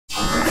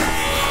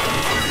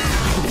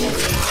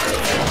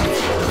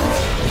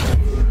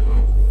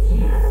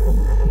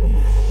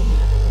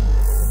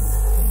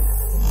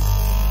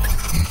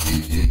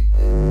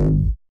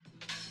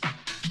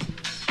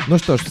Ну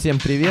что ж, всем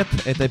привет,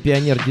 это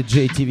Пионер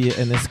Диджей ТВ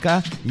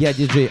НСК, я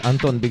диджей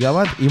Антон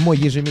Begowatt и мой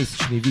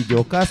ежемесячный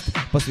видеокаст,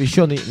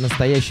 посвященный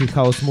настоящей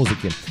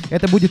хаус-музыке.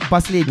 Это будет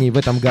последний в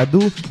этом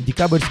году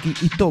декабрьский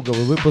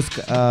итоговый выпуск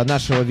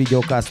нашего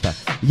видеокаста.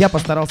 Я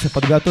постарался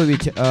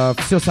подготовить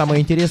все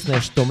самое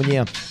интересное, что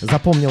мне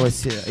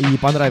запомнилось и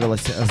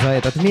понравилось за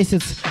этот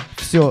месяц,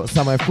 все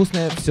самое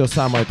вкусное, все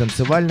самое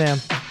танцевальное.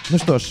 Ну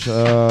что ж,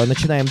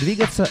 начинаем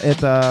двигаться.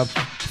 Это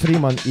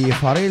Фриман и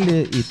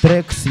Форелли и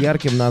трек с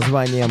ярким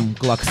названием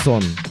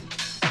 «Клаксон».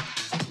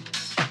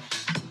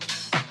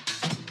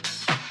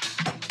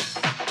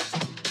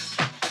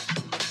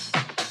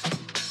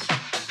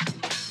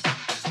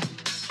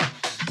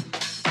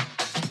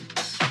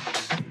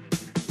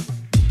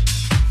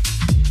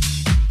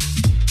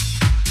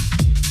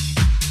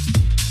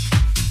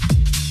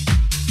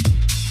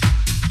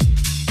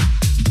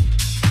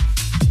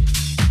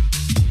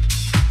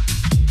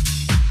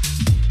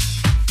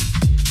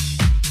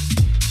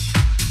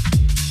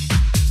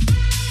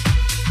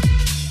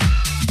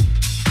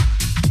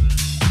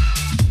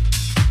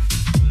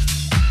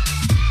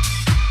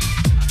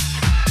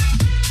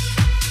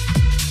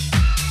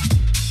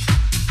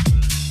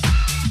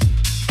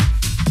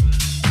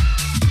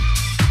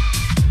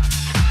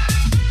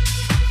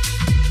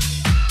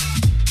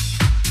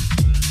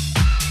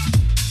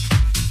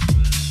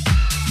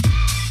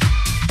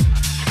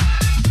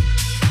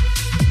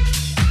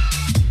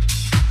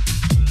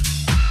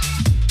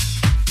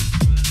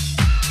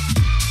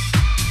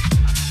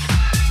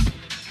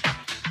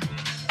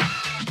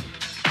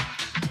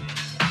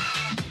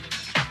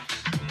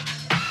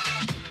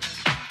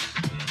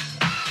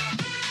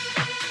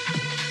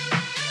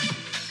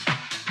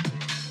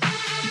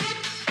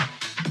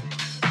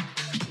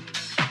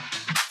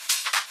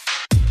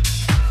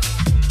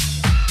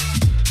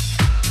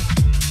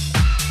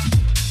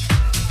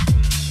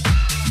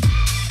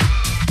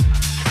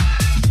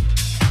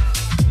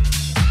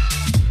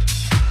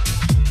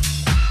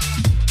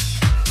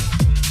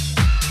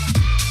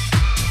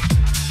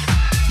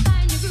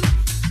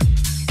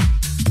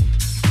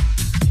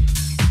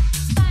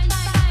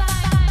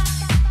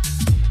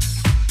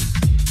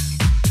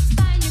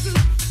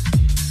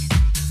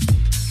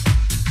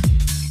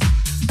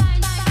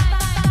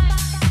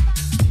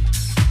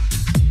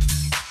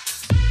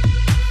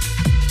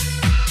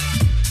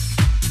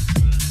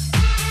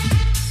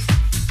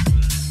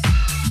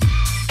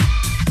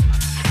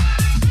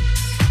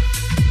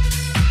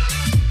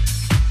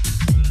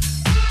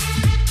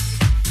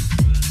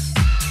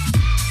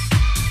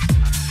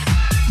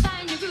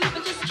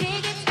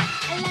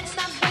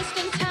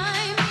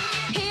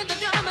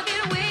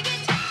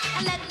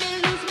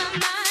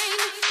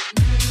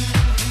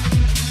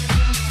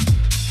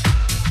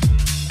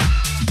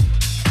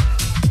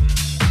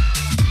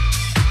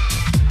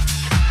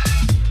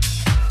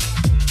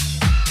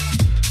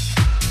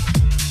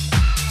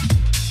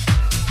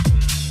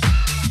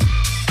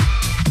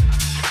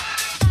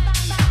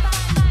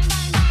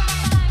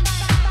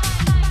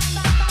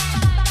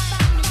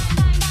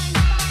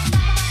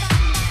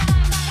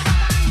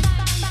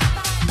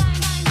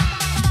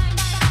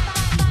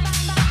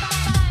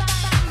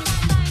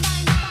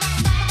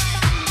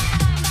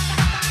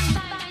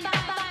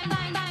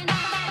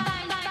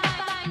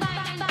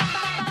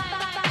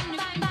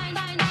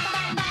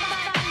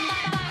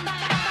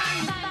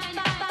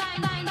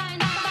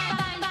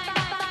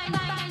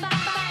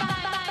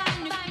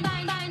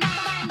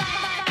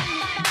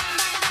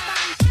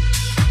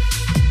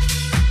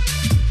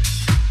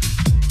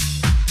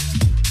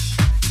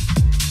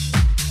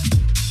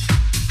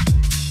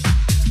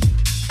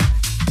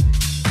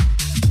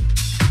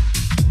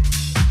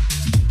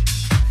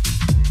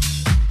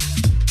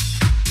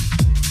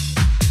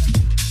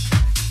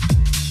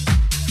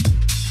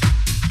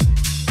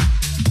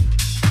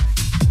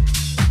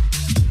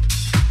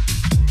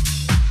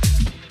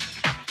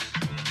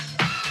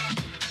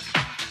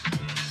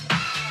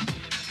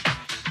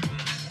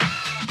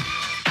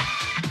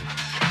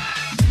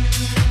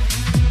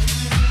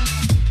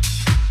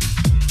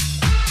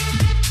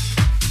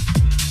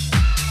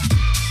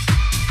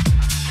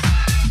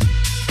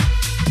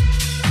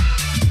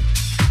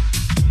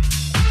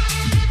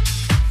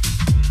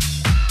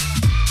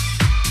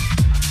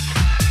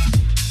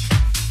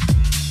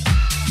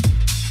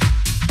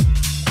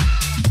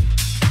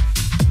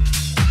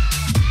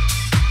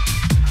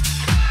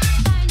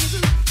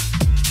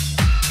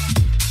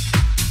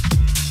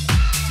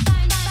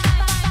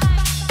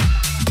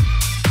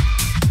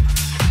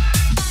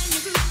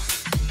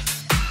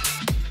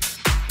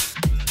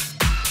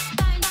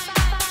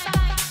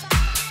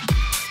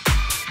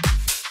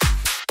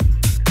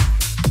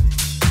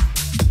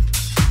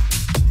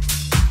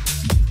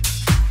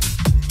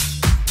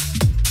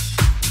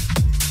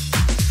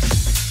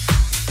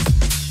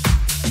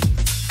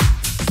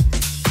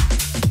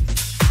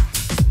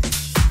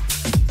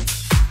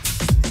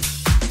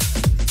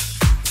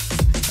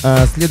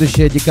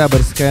 Следующая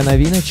декабрьская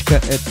новиночка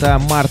 — это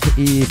Март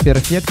и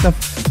Перфектов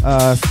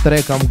с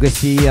треком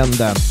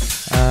 «Гасиенда».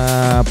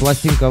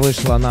 Пластинка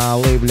вышла на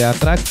лейбле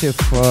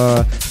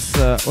Attractive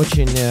с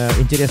очень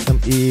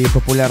интересным и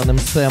популярным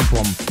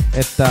сэмплом.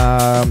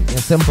 Это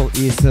сэмпл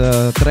из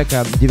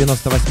трека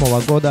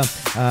 98 года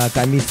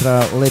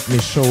Комисра «Let Me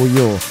Show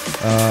You».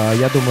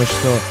 Я думаю,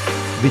 что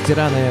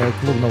ветераны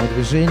клубного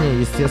движения,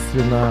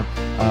 естественно,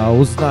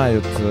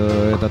 узнают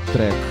этот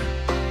трек.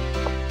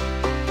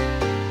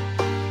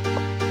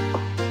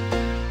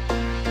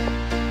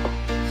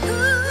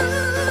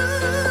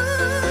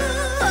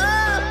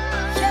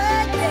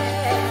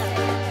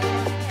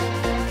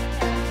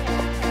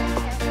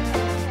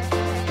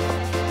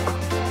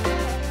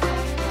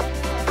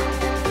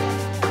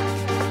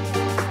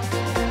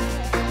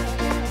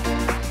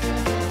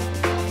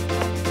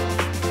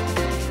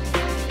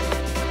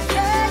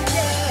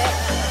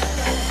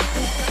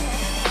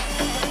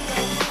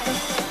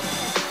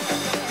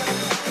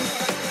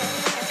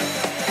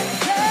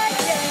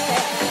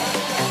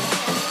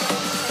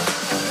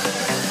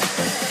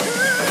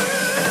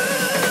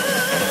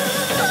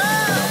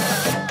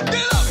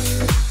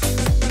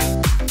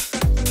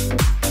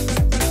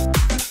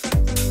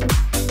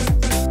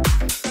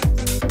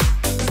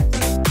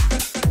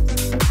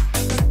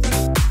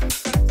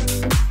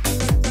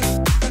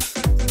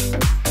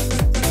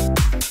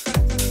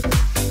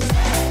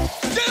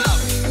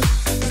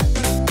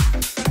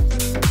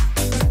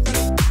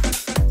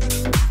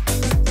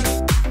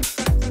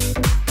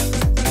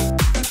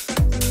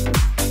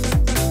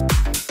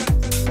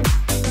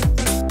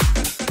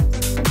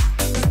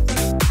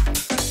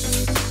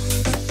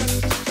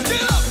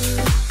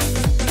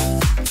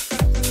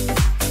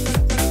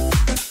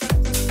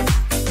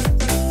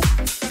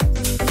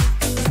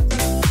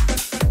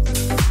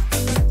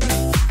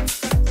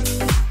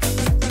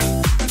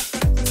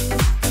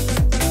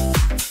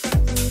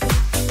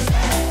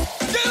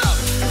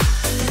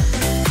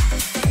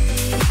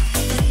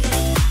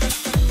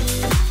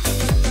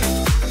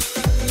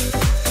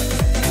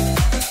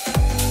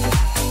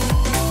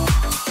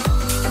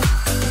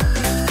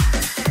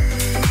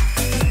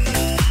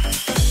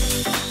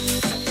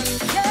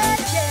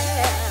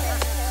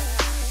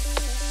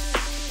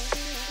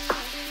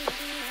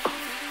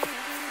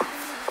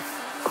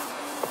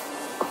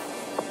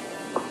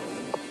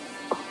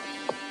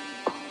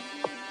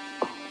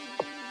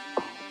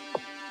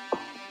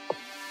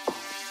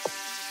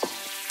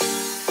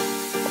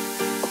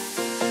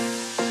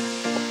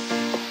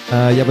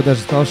 Я бы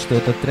даже сказал, что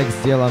этот трек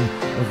сделан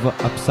в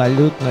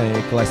абсолютной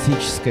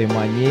классической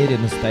манере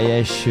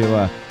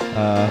настоящего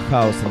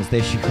хауса,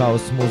 настоящей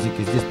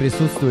хаус-музыки. Здесь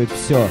присутствует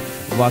все: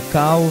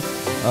 вокал,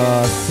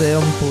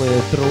 сэмплы,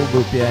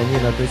 трубы,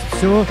 пианино, то есть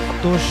все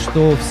то,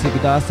 что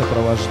всегда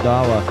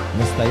сопровождало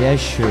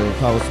настоящую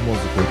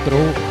хаус-музыку.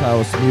 True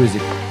House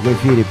Music. В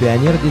эфире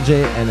Пионер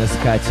диджей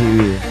НСК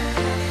ТВ.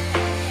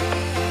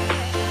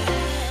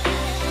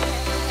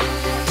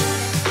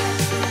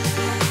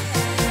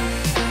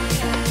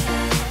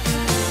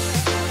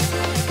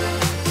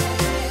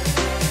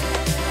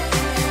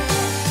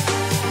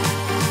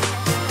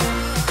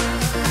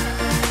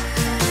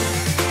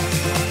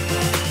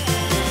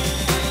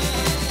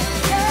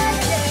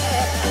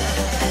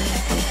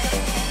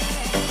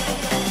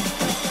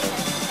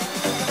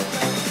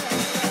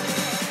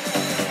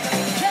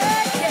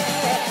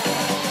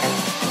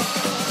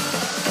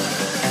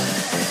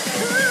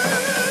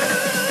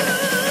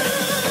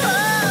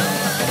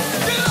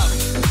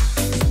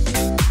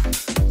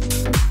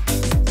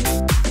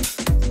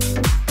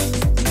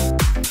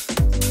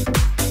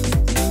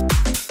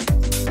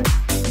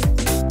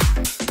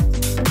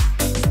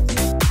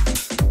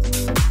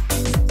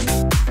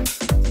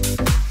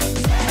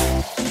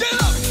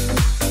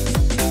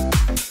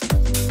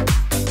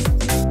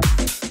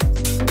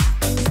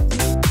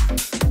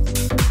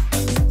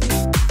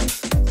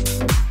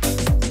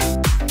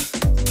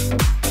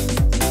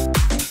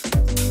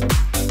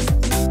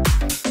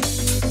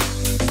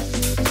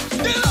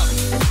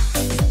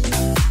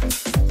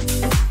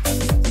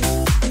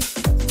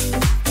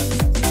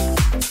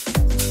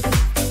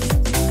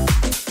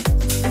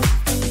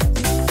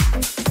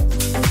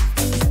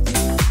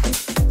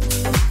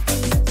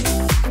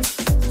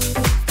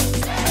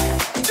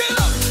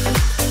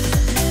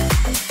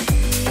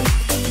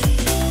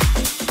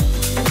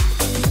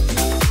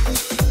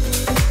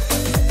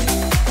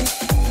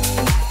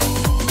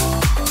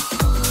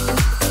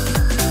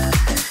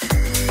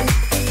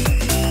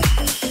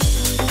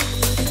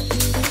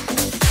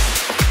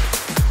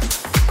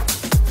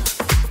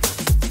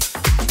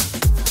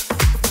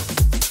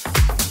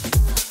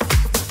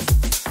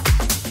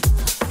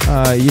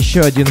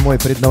 Еще один мой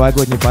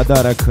предновогодний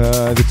подарок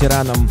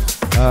ветеранам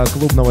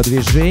клубного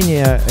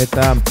движения.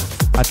 Это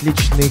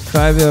отличный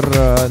кавер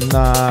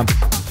на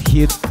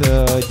хит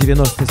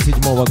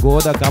 97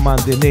 года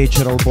команды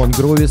Natural Born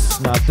Groovies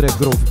на трек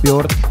Groove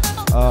Bird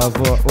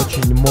в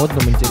очень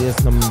модном,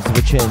 интересном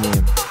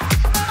звучании.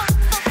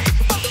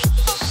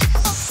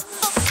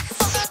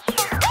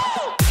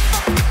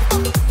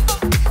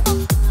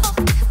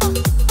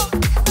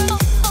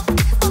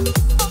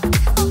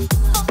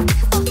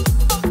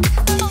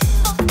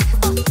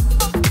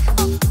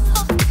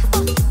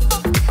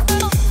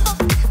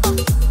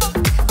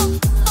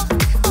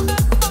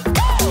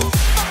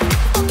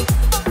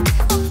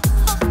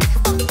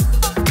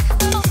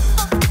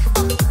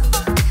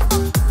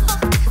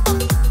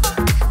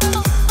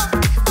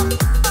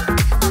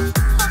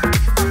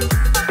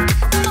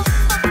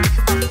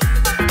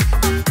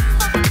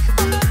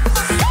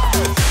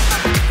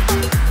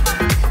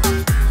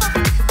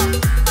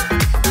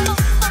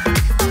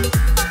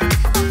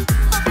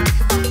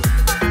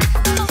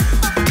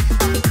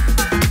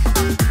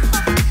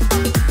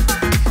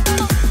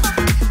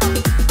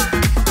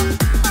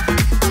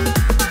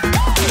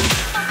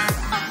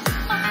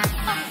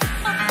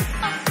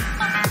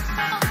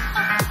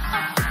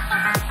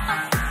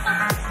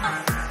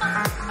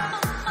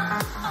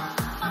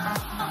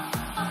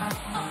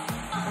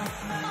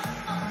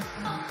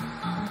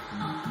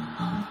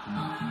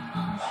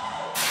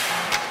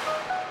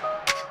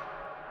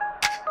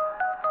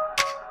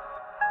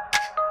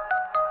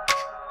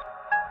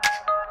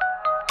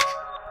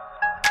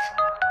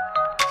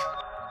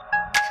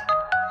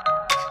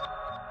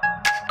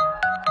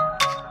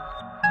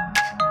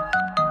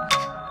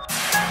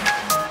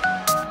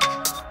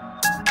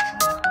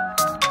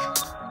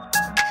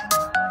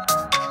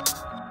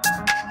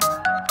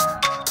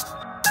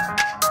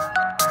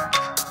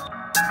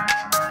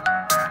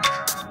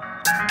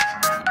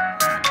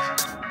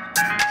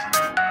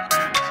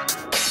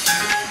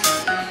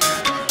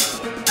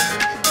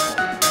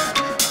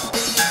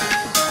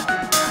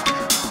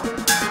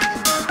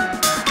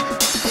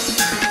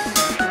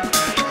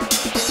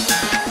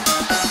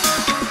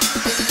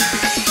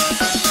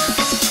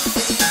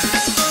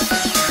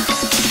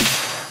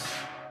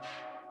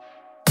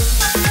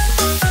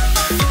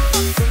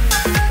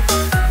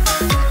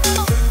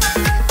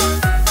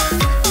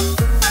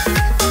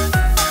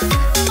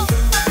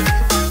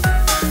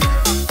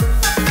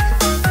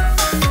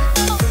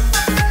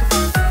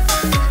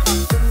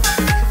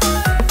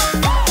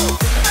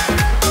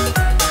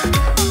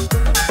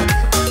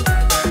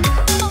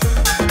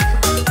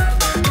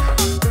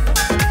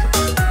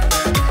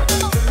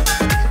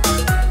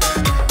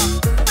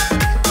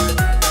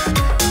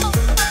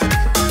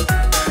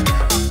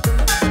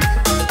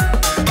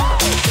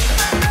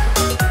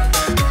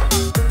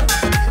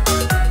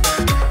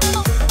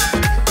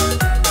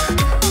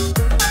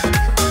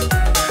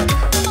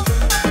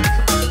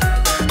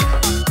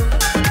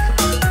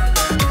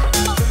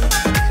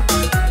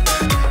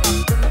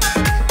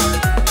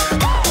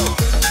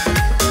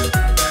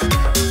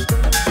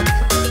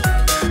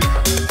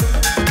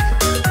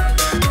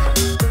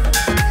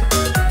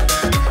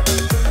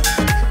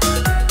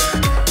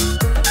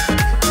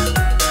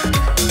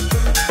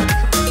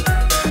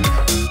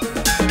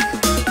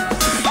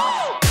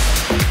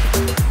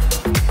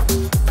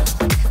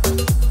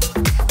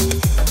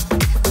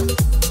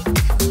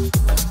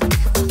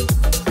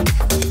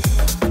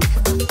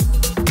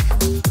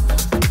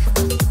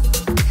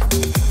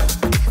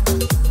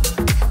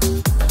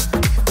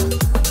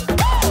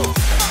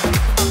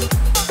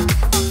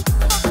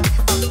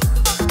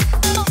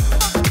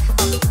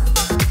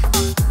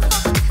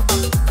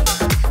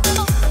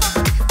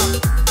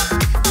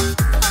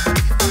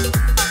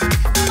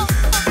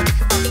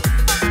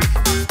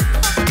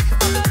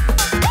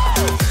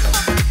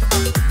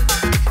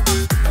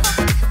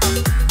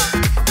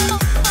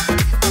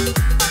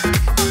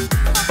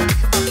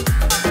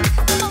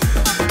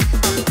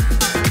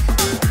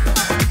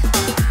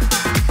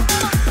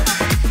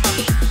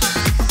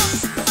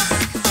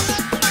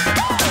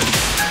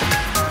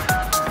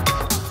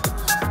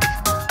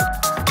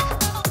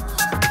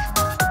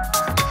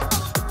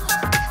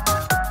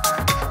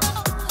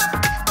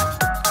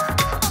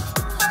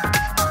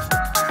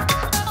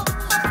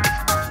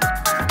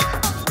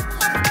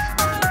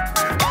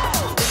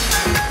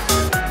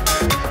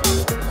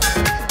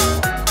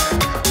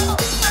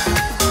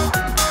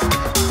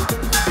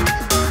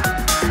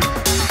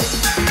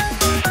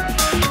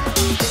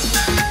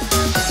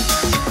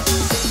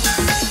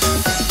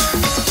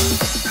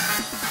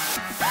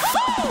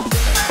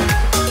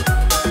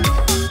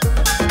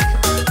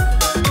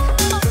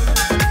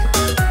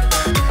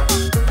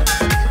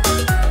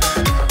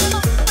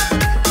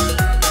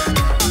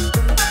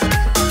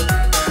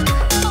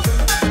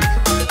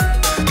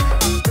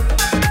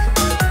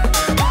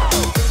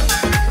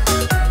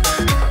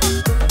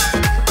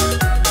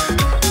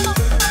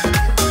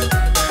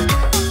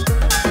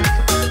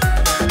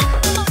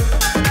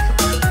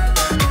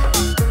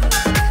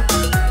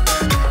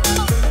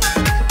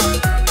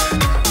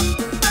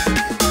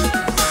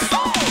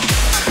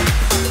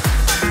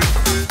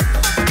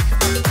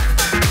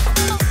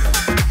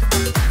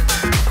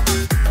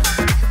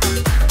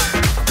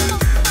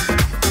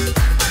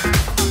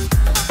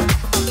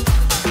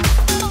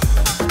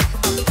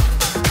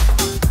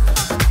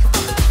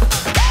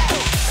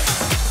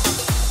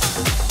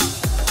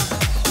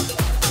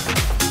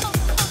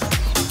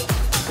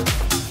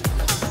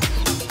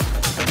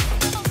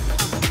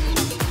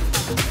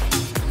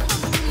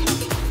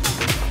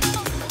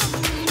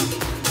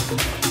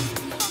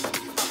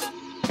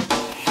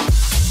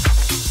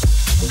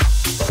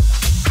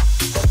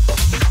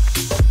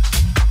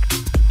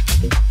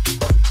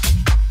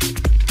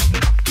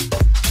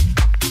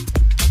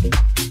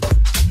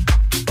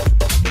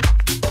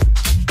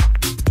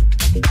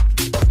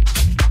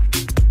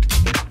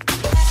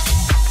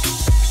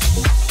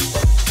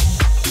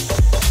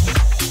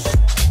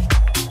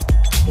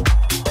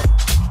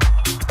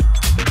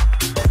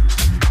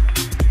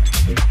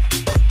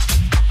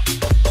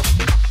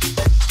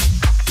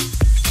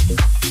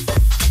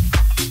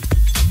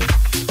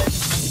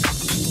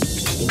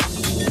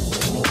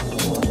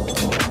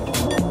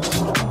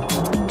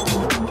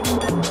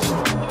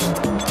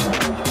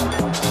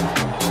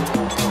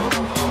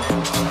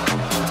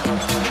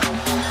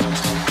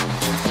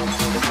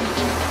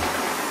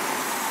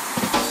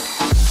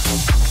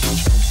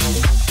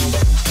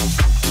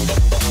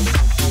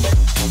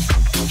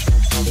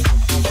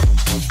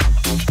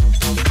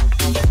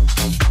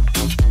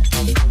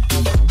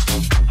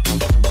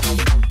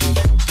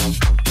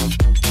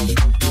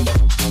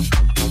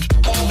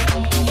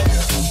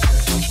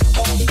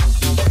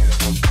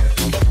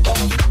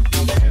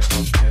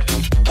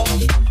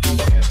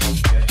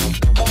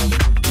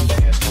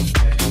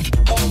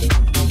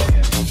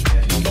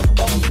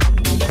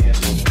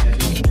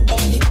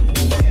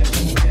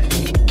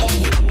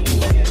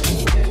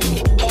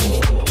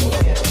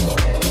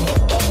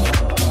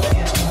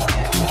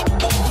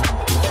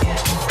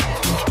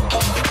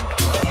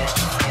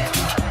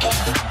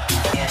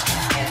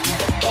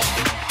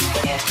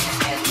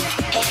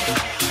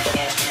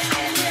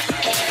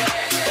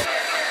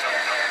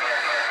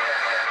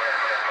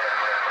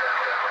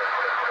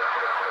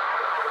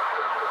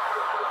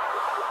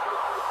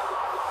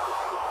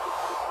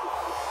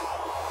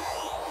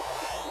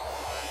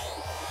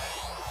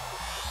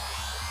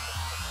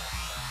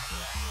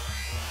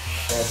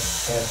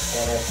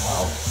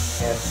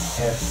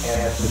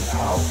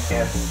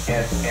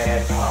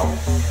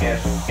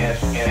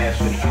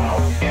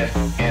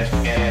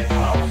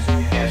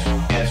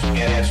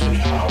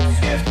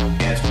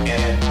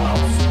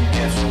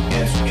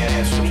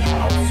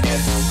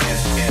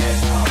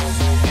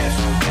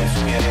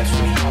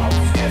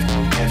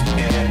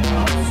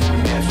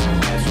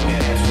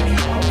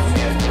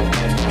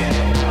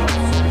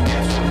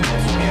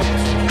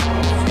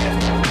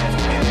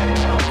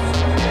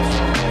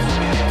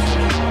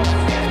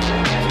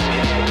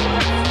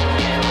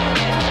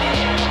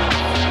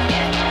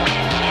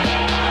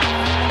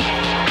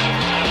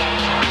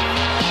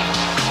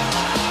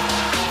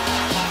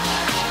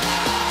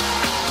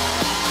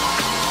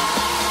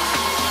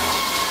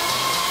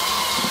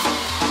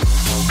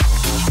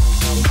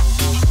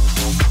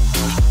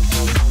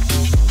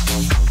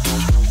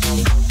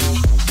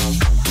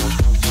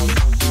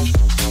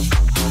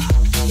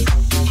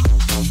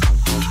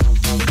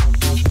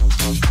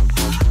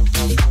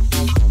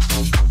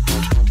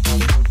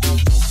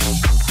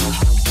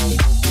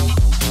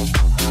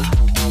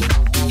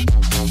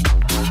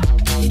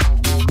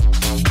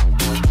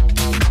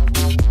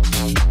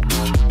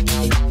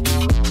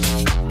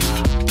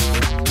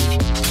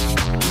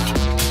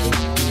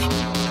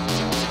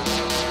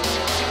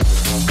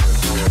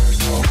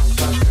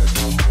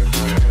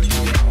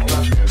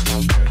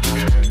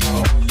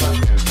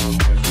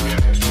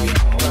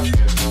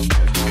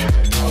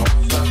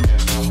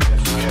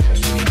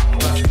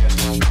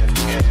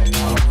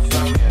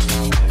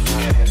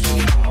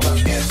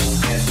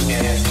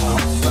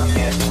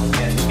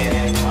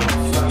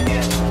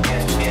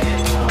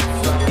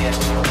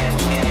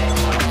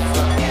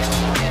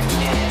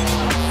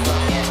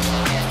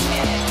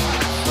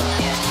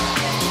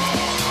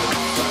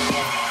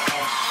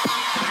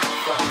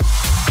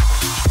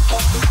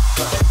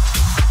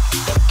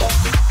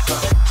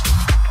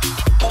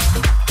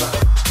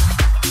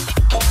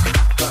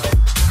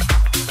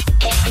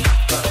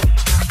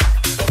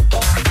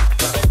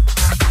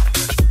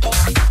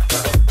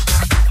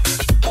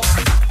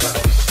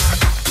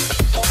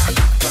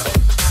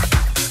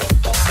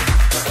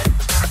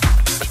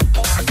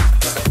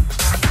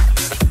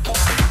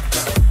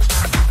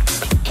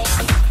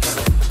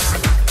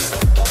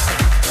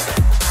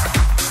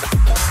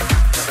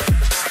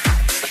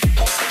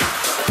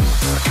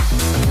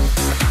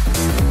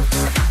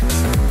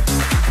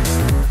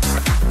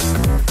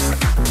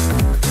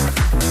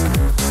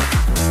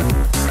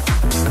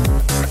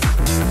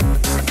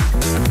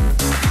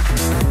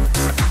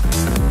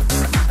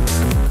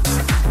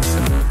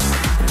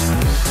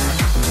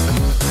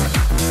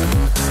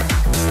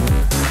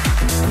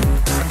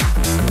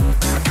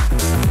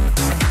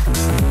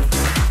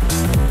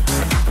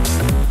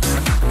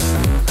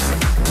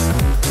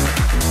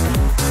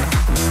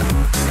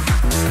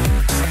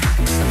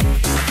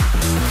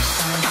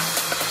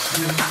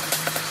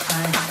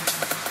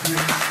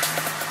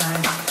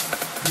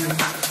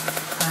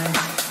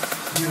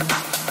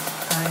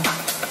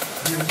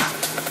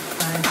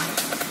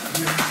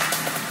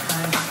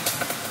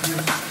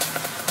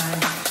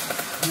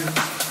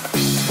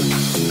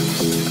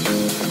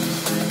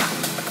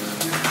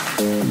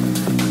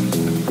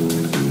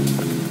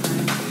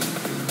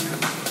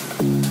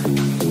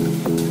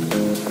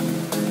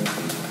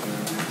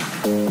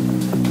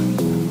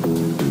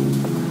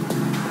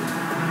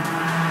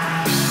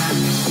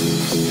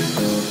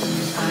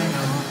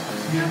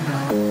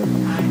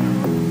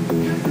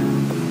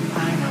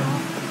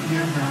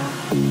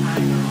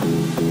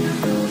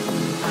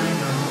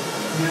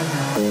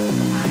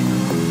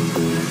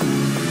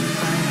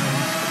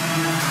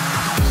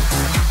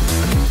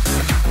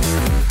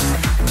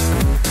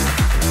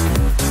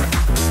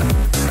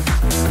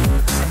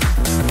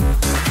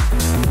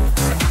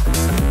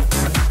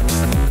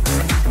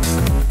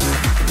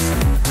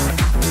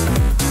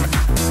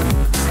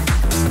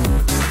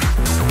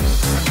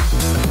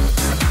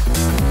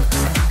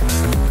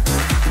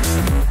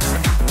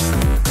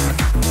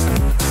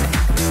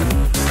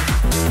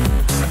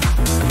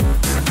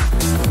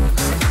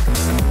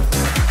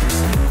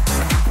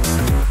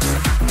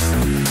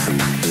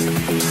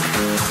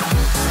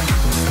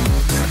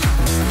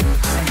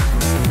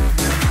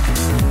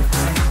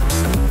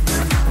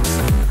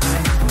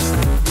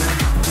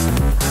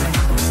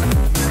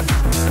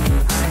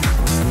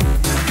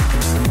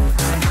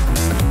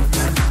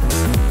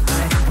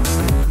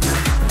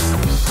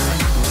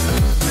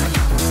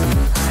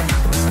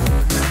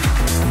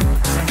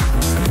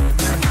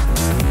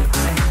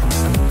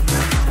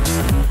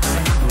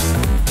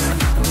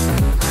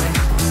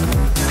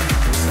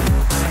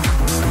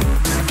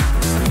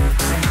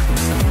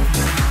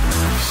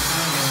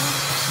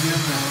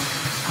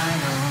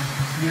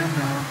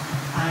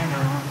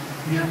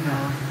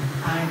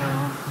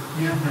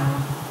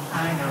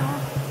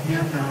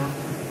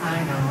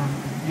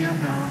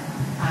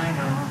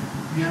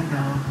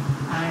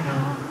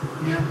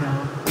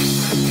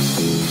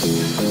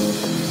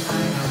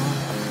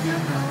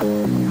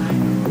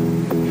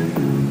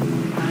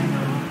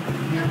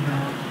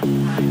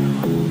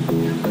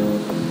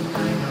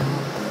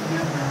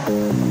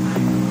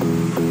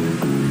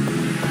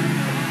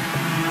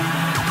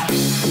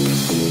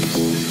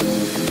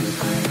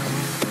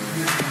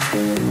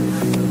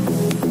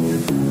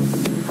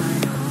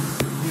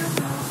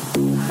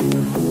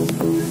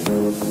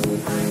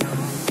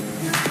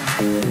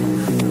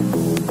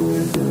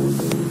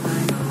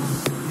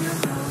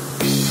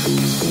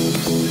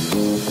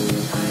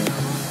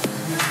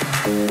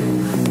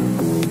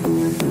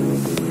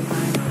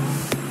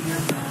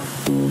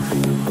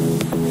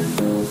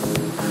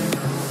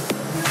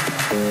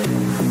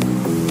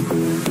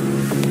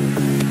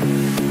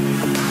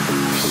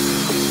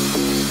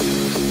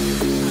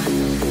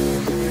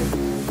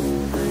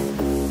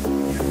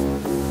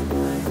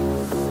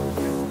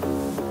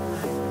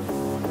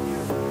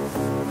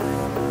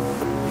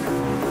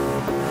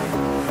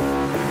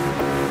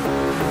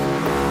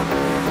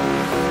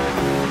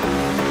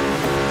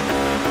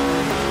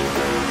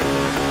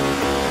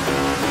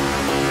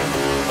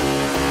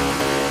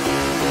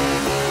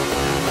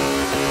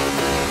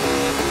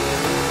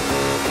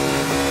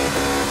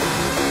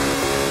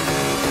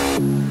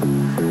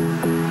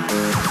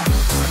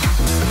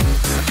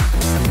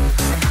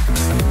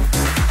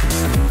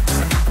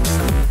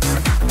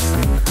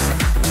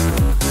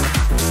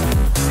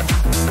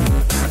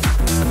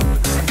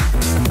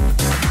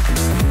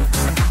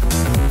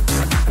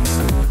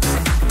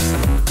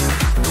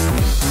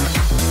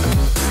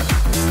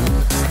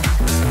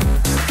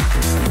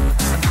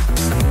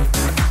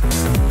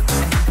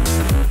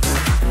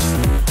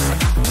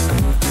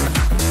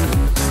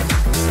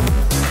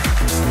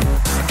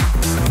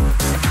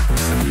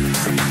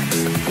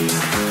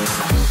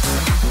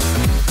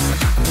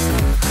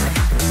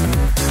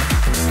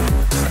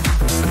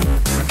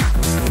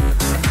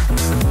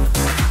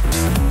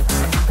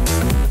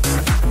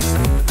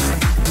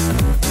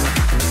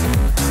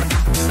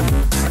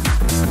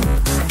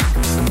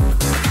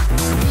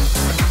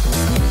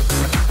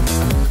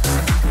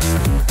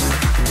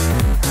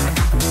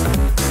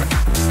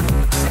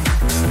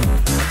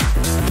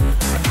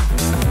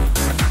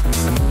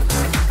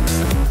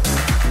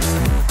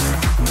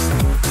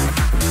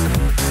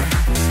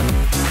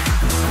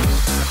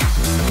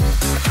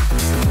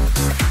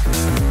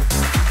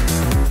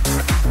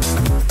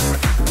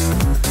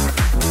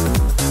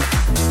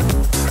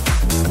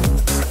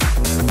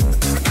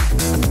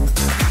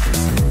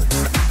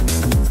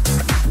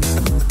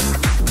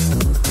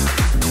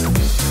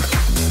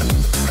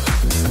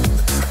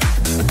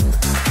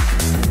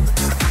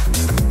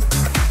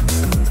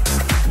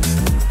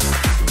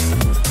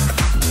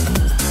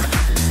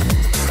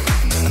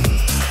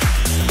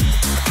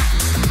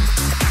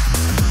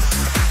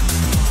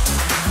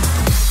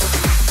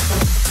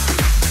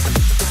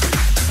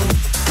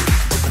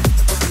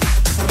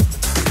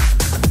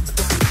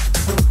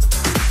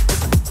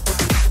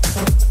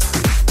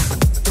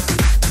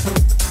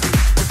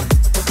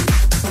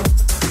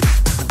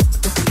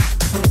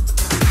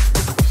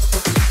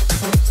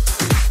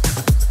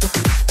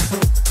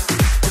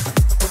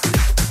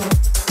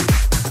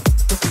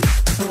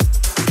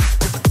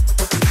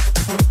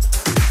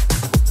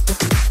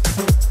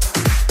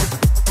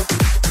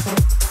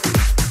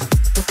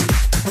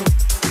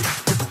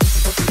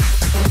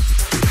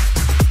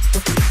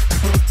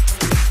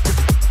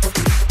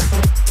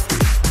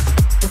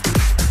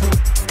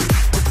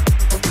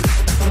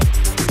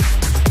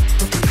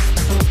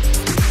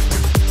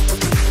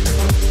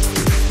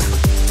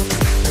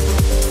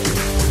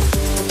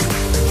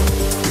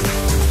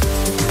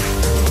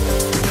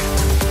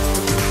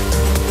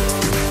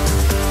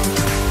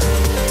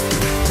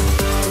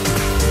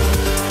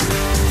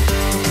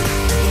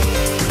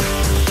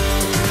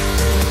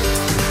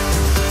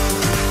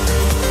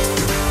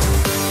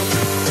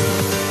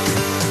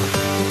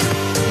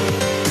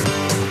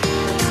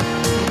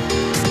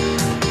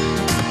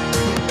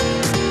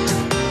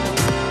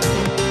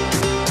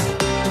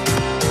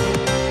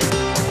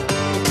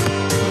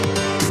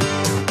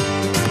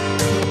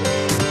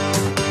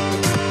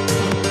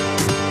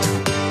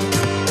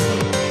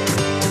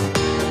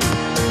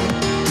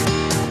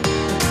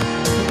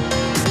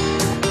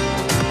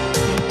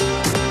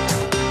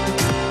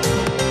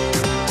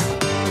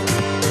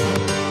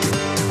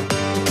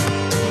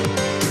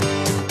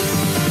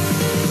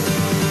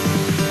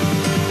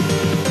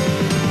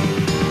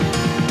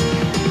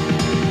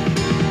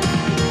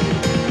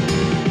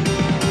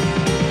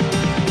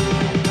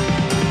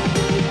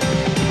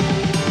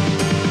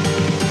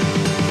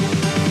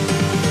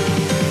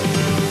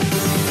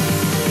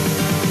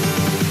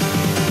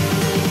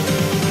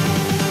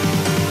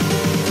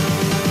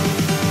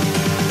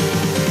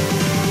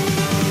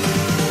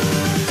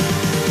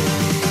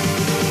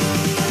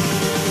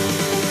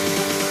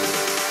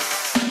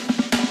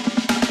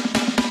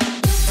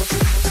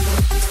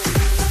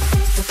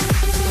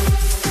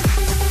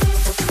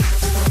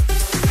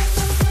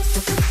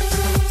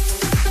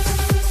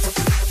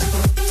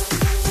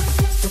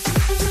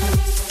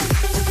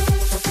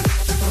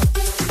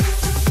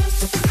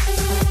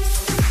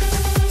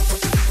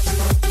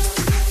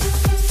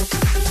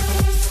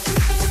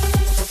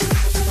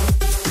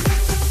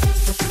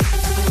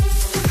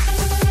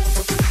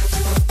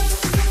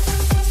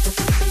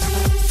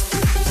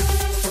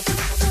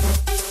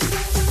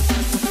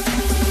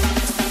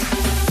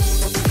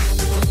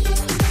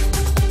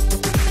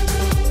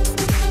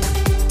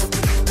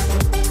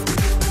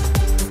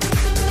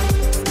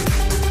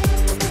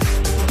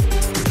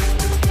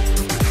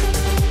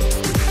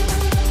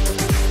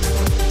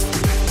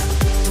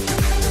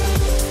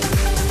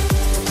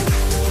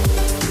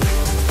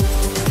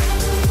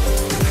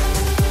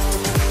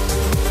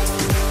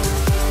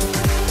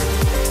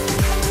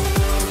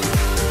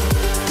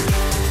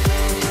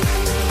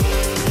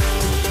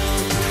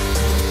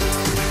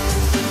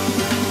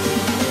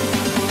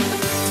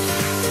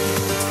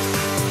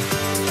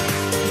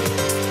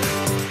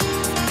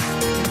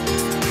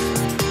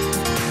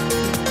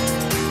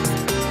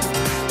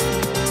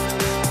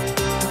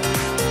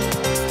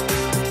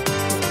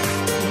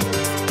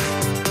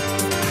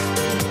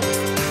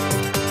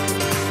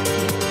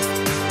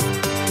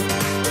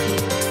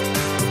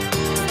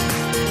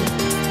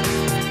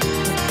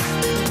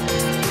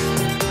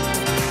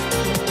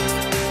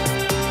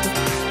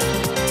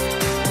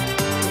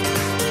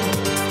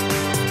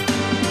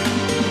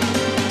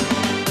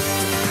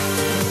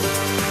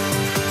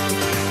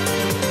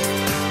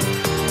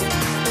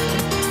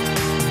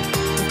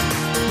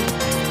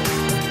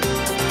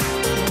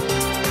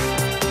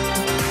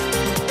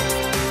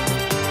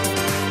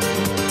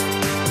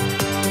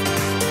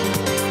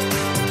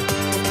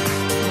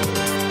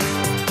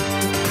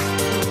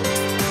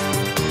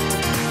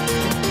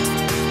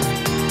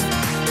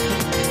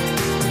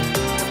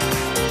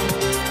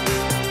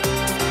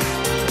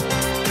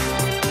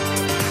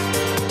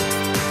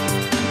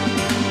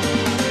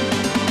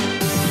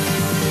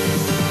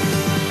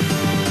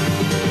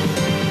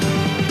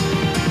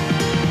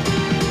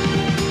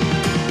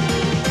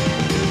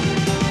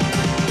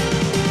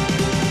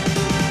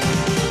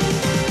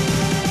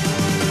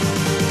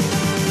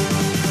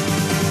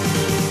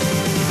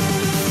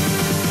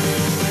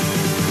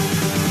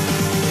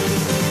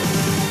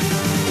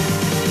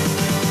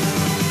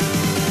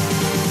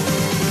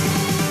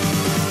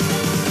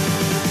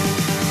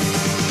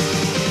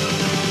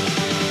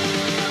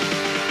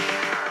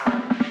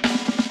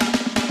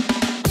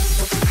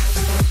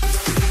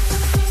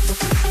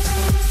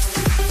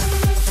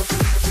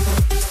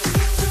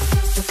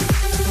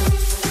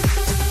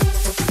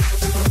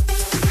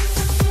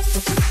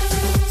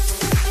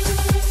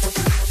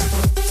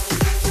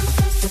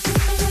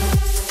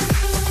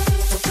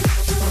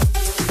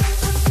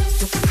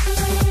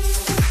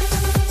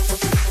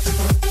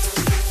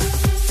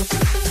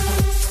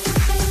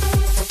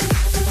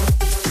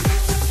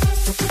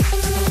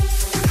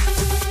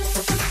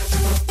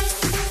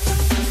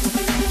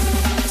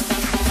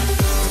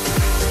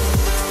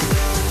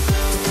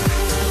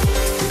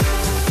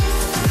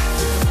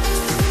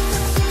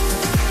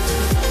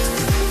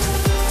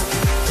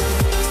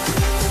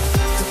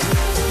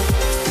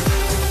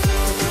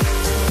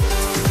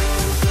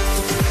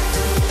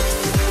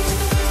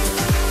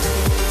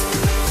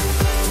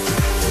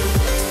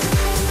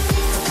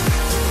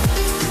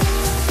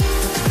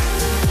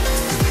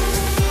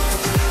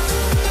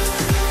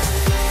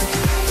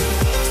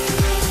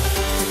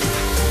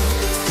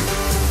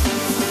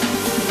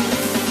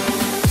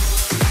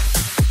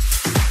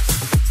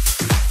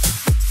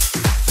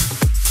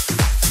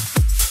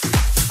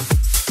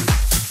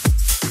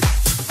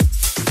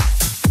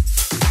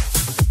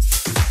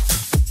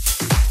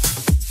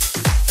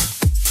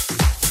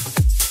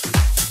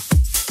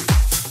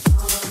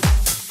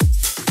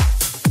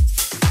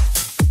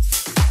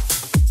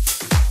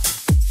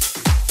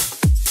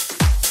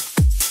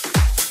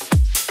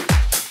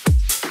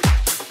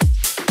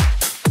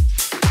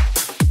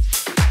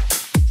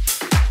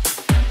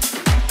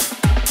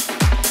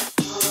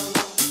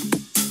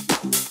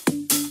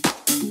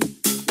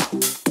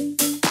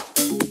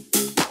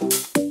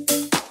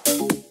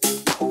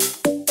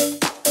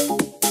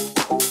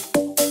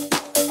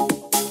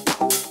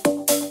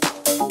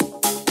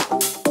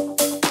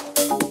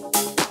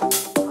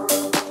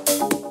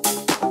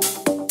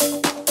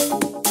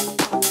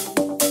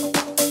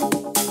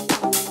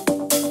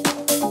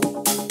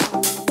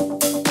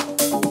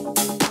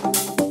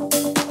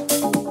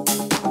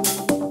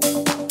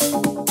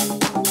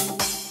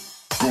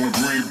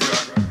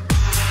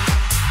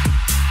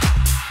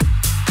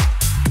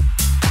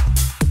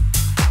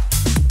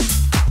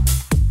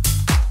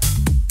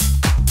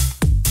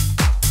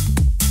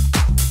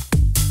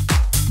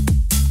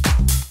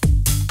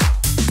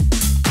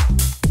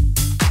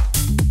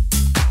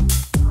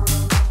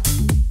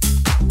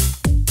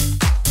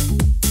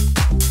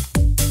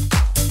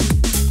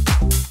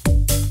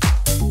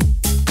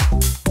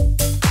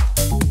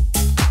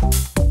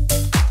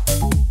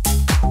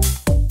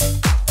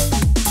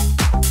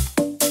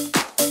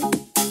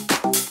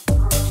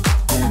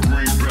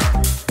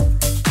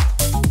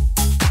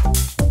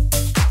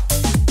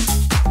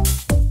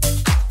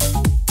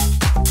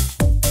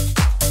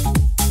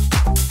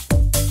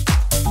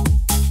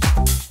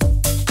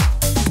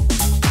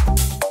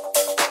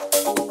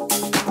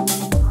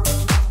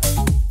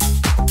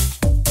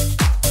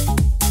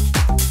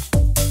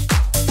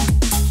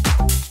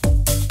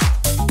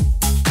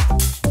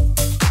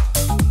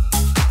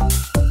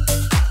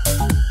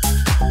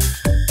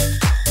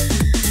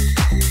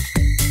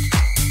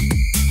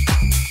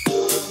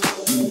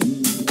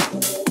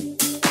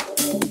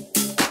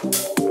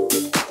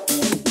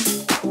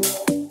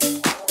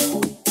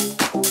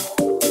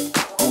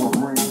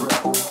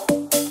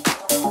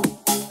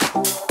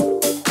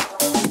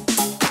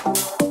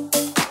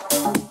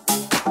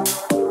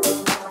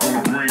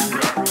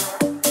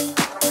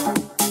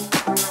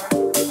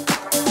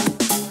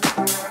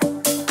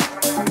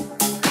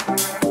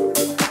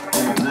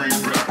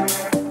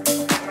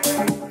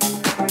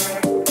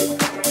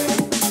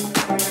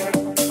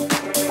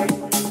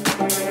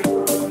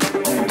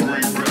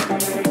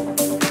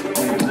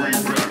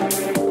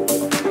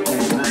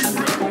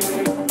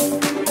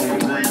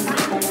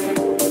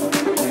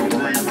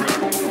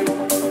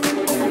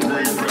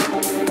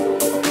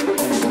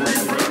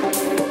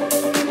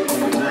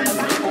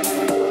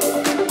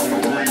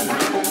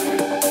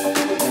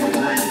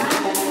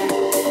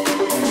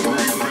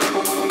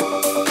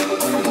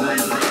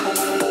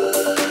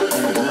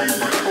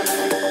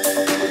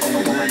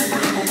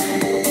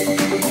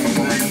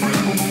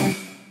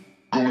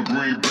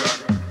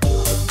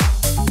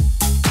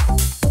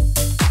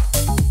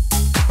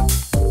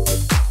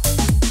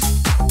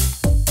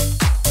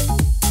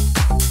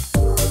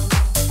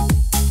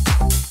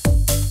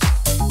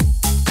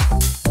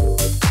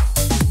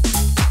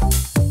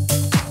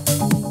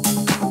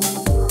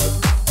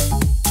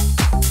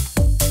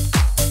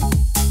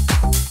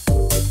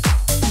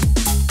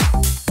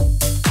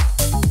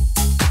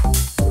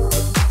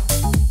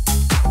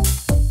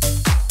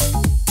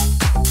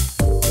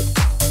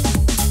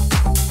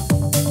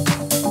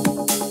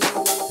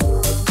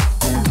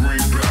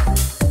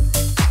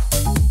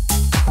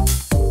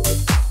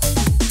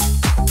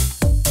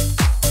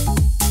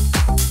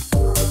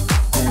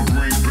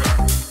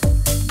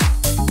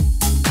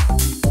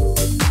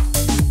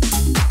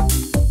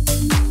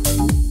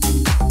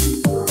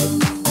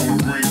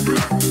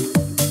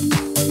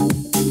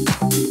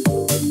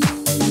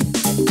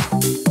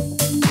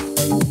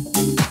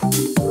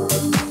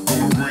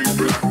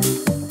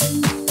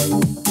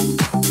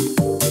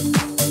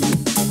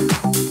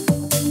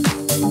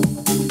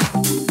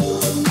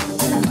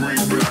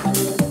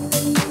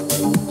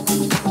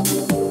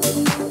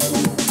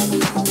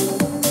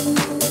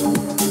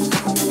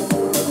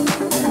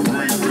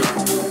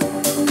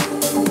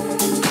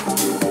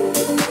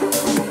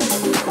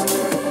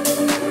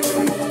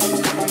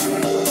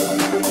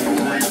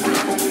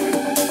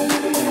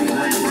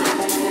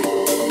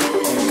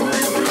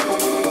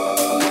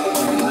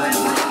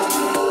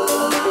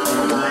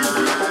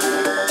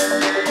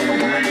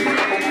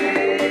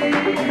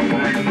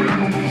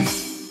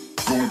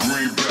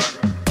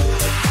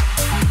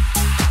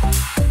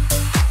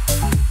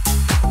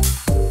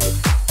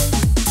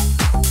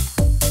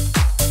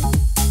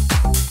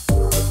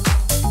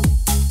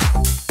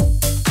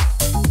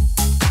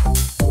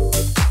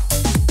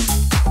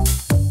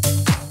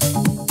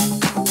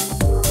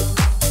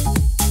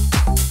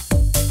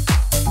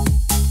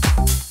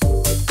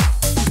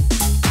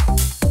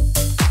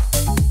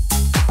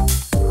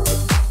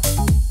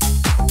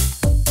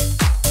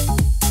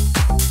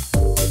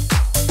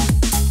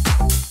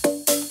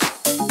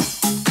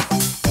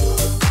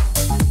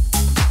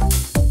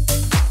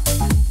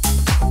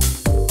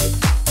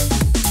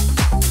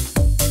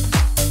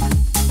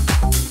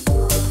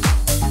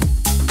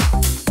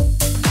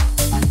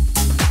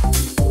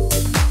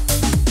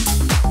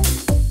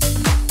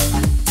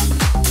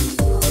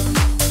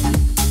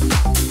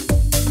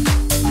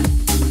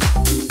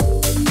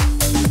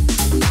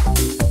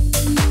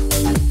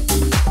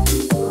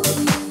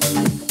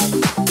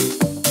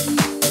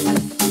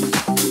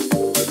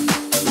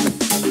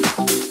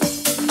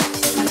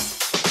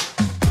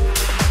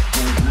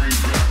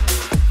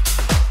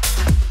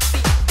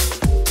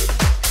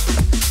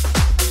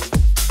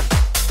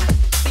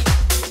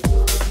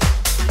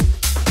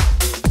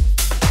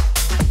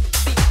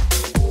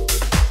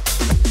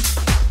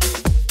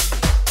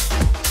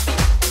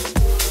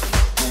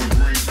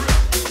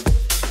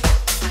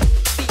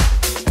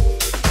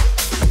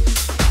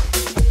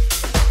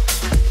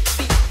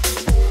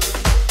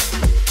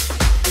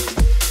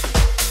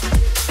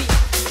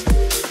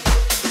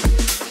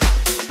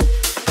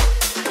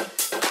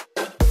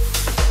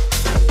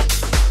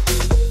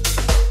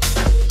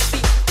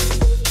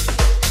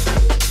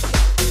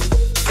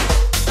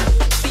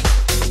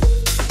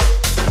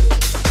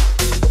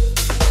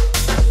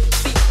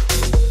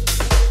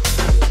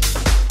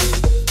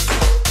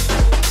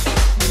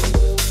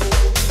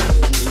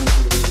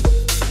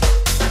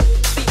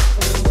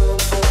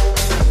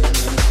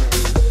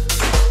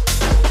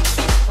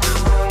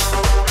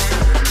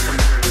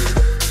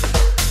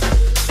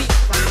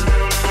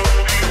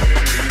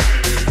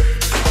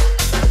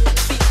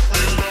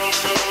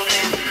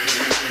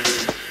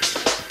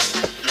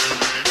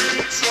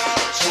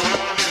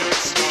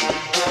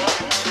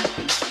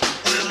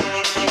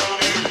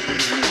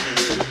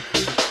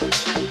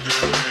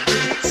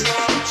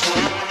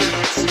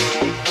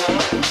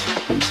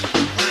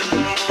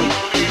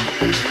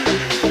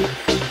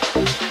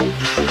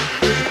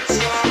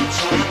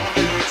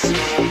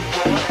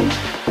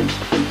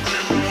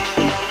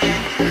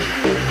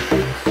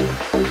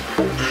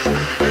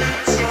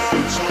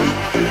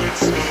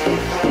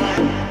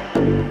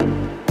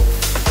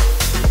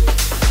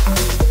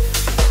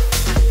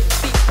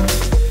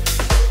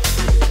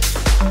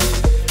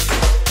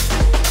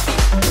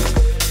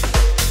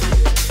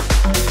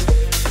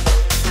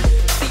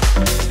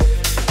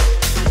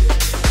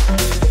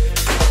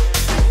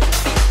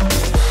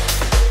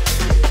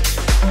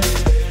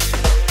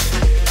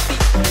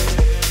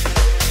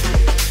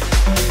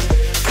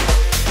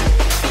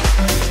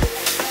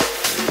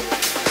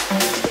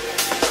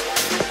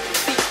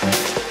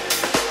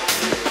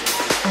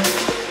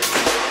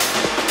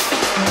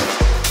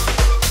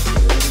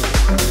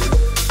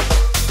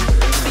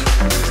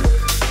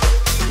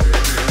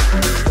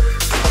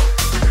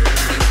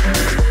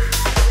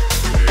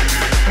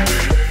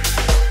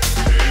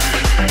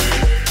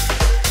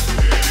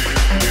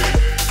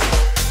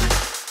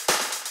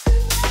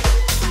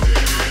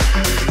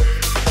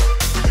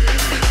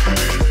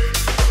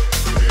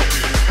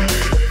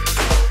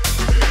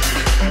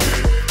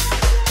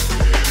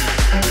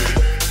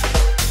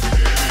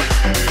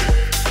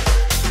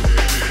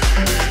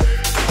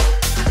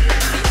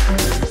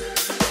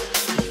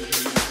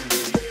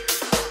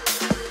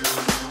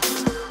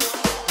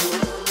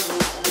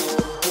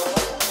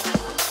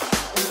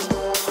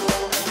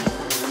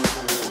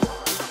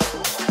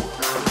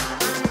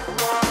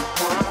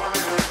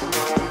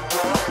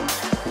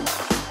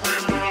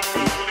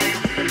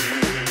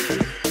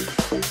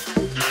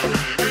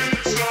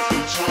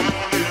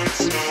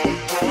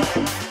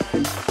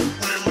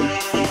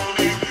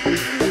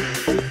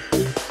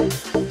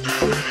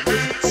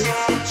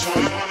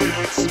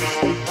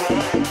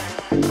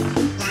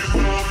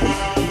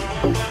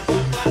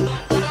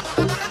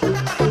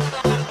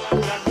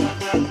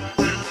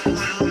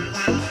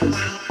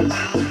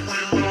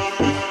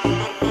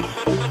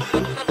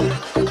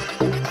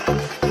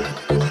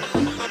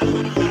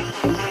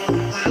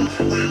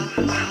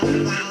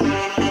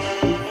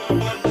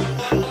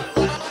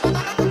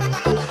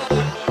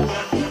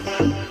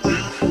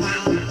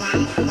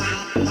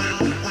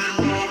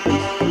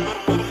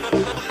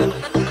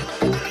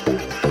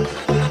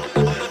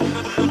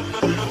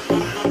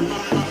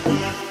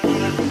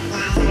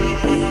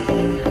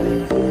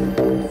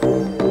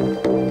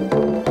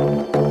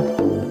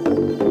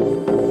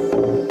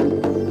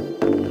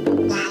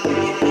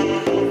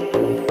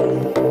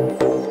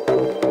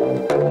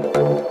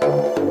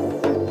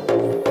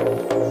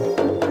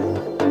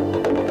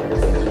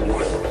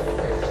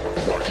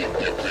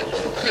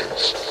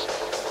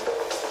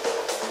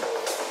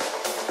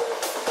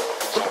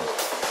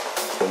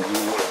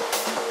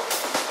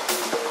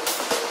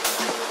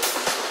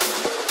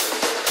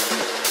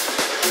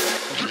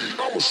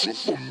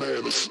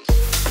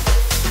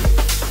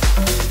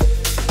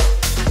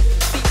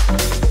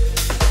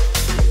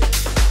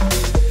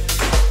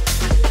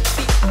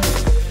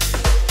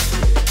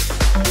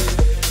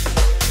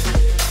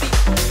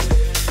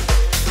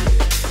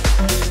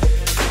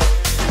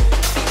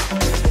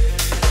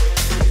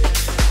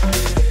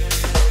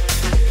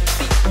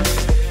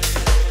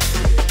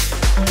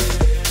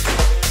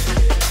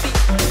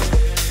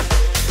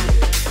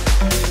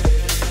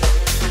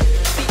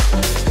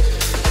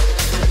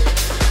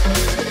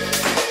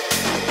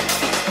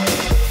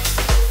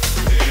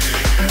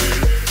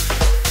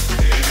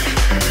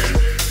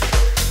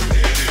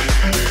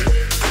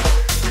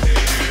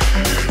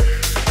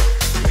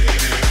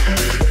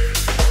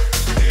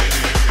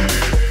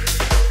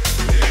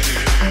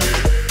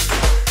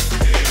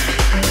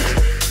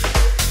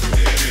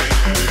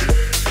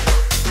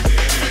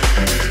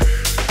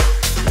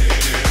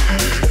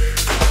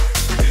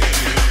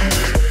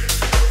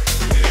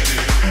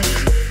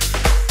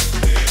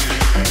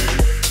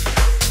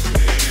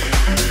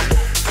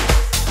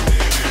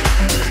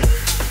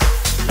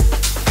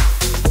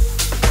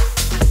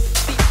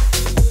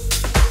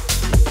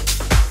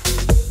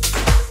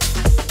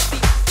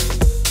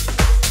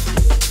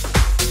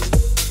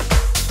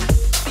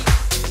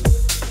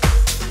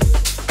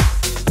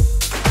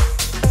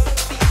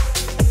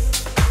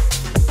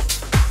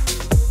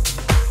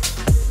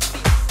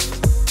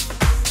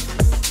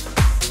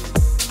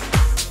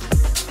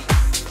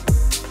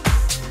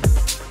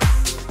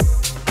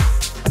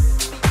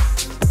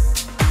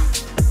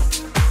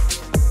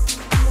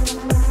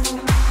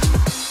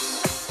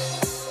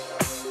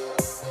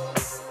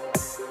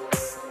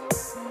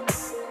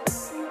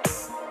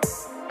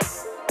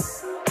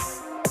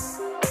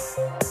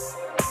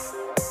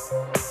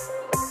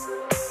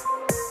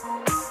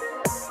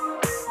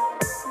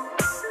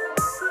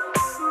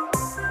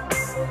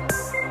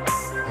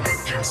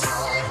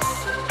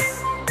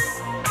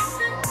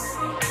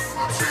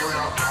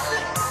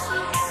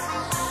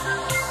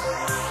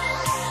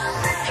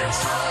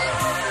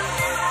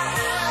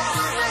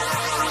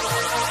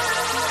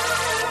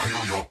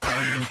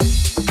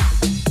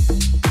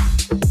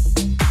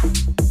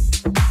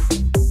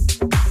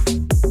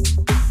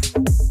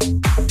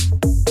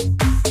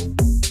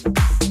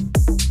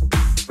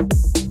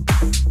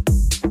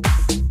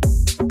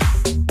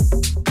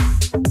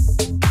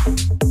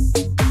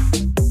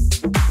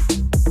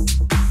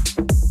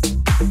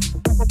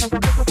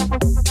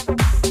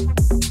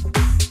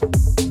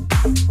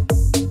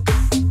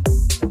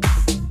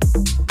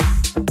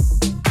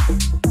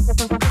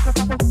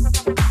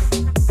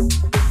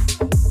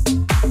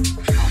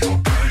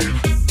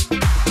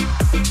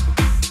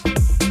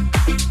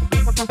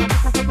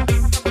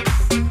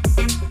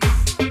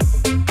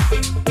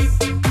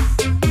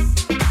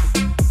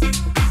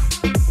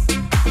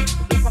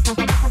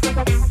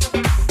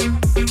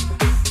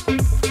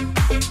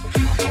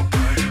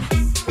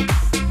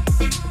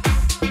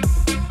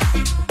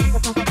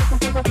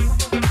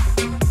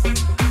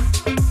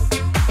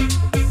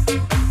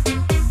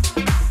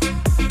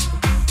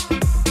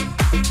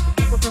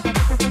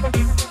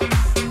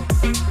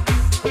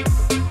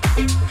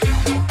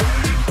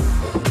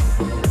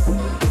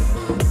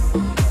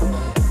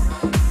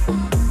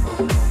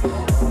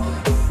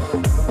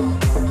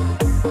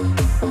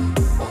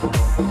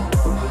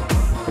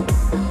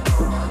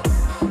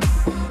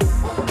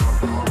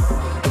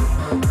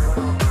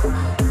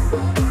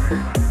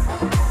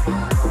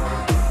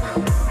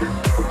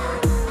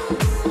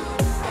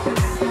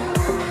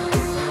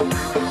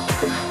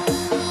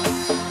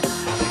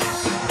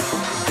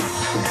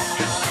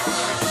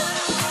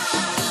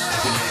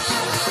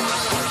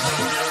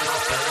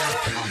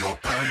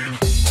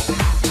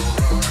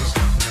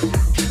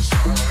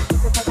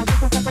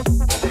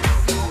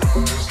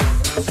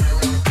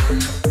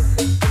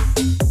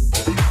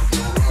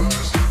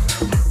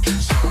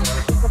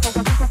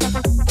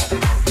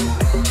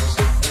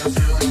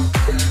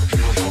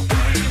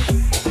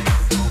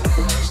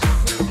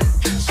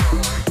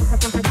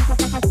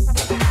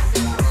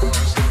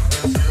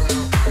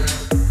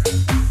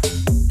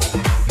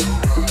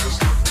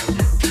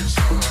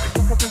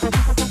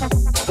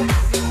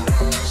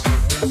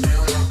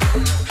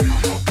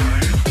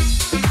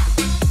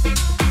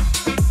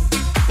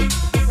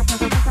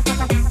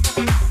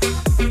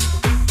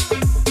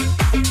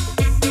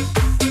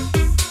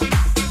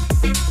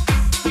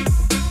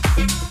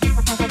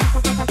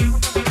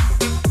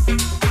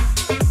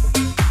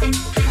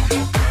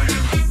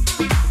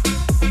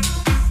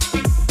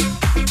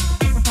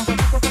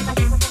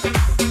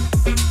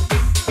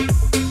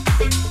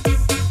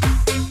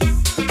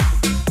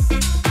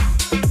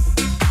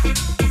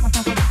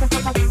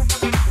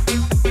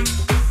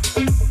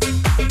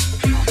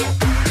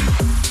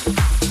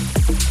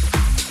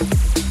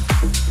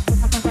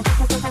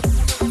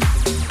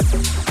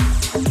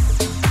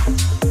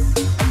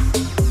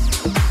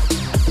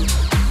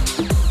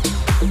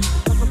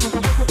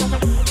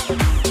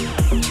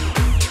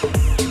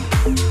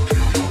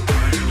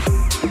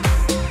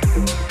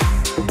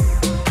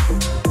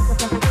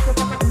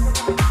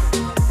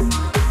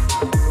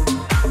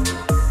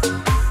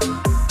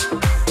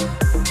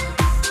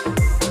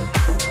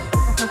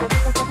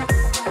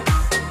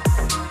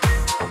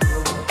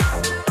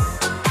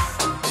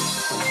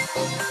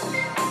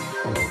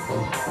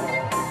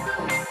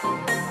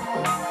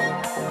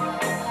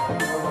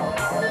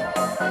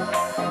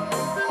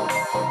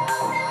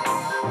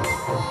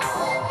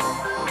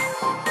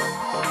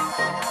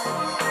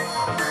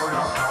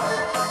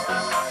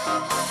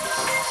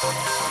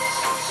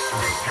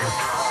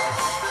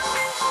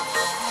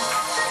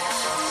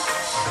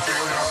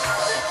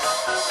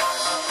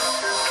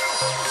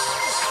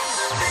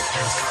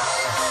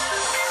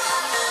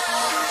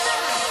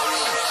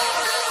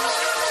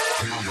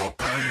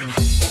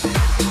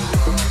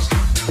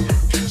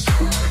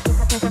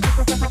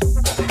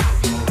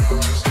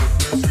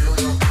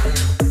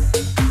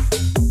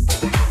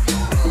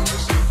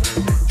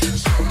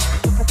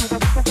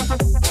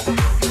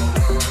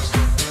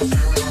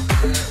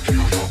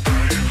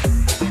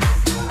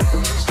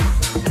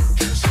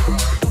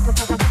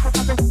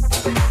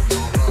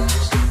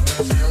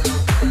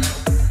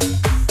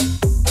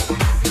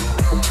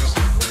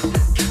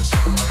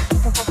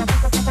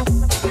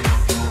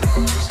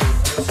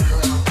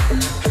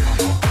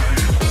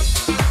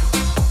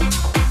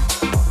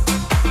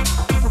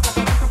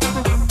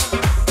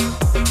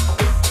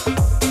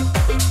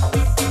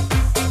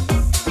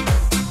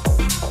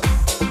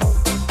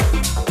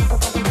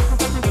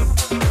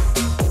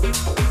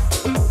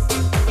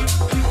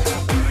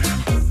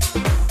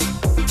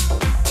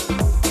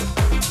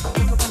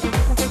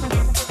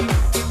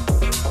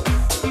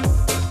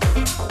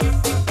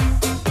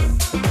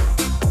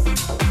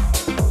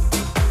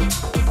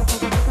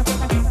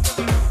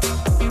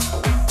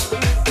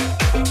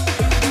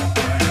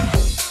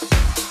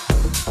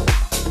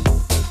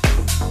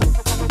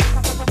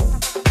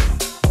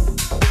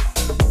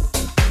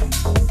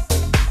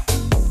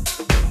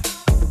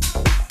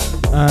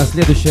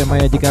 Следующая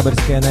моя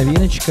декабрьская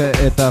новиночка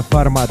 — это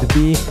формат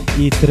B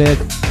и трек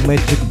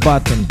Magic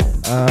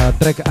Button.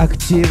 Трек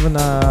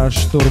активно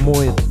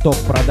штурмует топ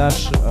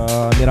продаж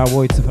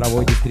мировой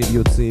цифровой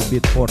дистрибьюции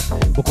Beatport.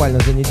 Буквально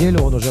за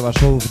неделю он уже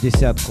вошел в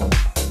десятку.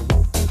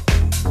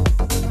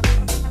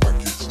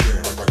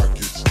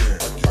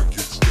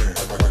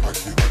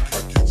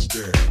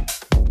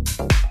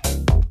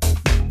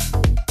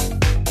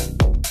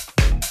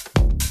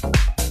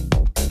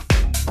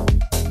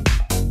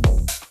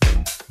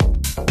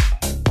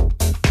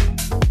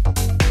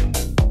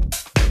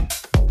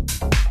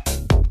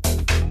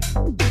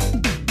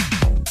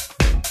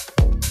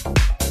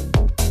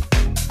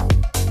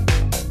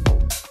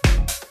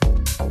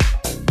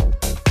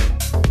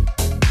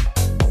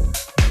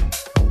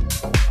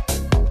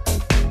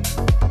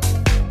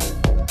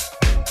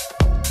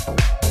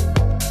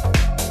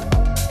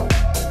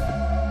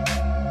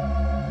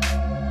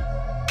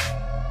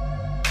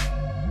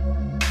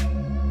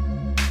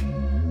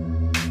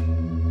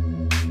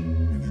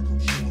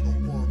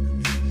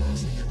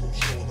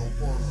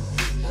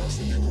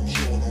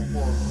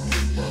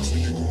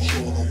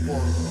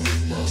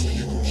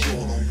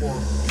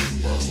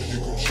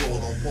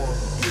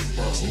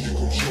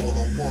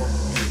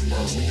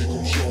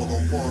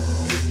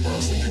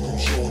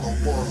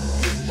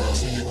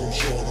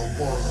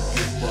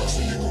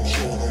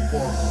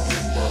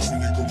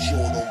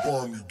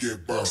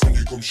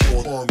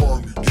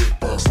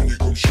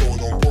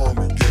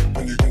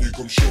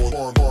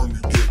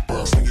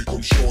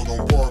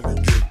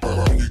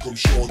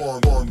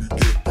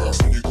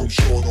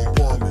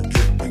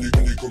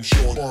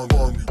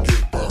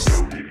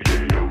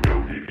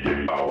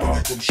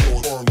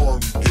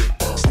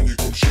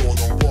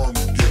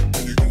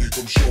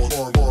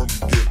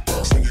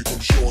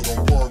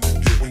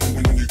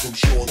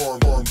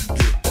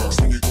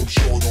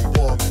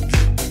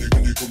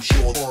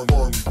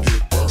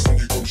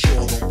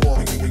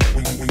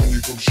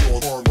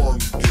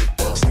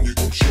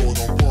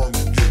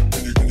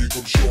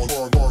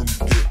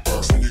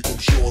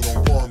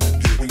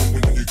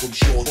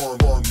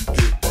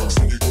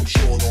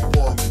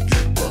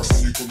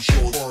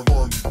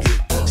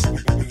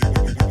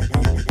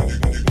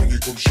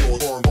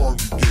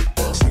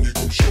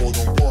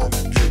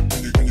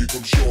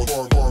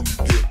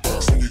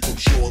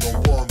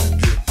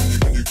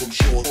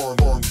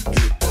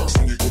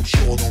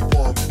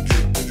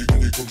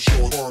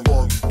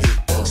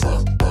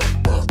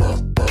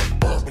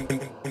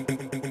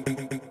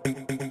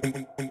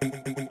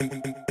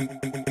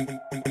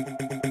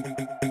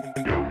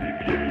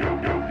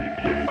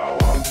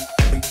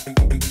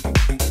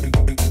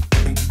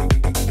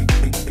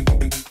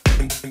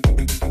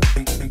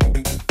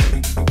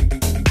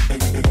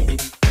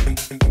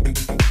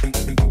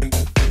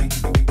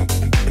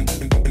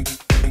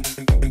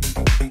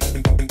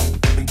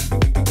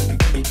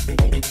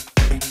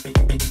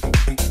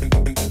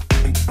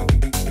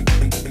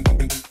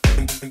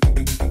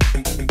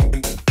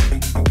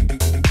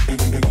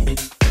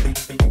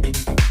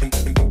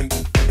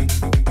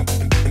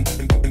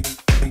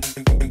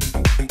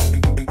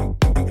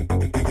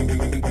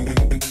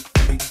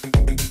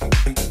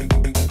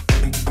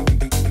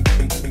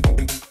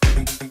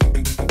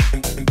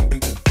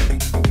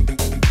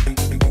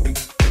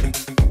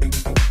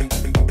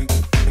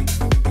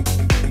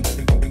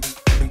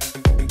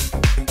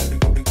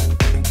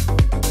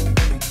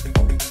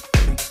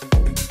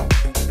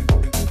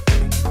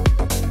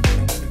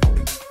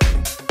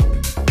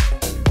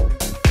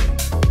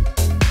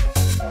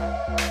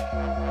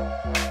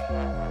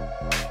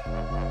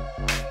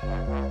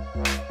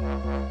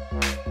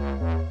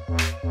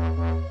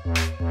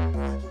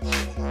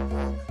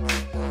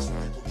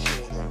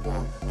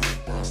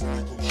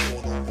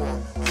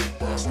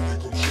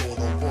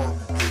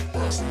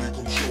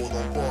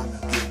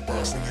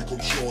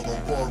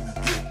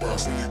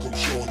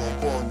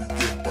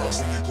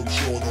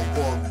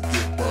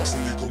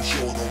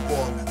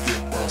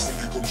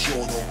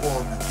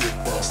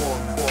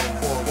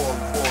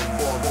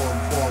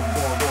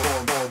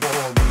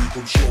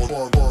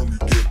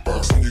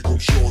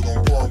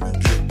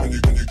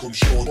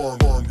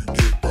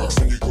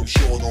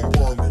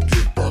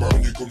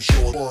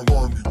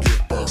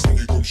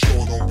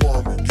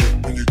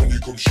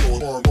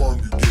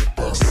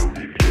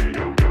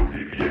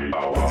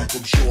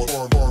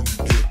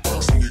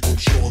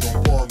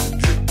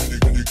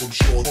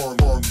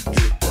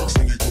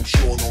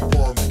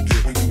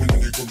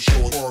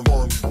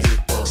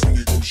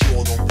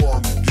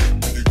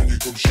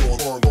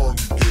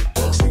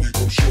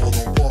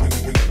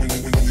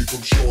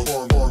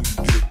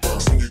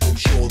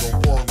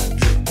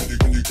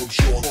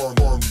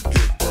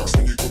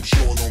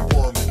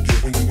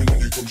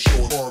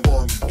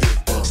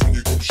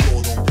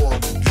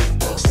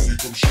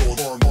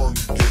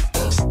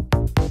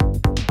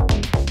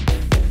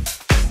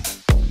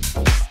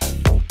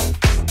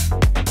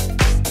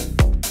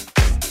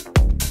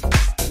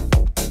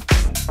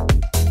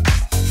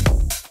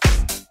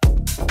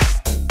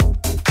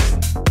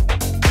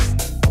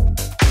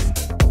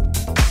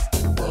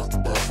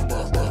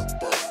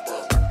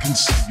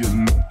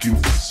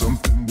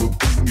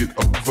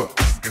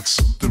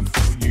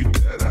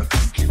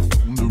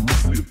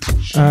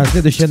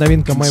 Следующая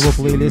новинка моего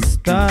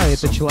плейлиста —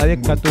 это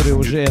человек, который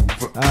уже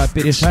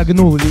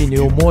перешагнул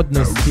линию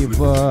модности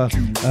в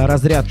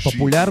разряд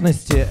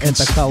популярности.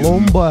 Это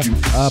Коломбо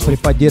при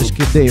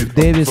поддержке Дэйв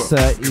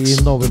Дэвиса, и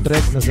новый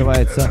трек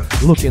называется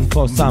 «Looking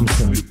for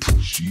Something».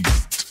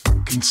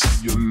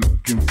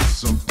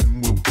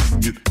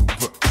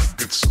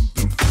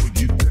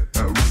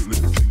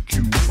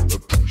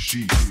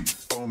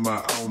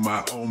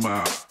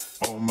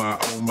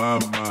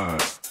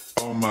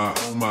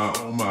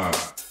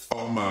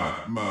 Oh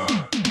my.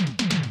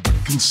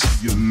 Can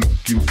see you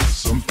looking for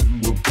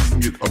something, we'll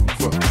bring it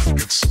over.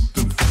 Got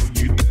something for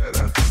you that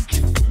I think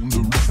you're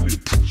gonna really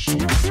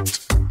appreciate.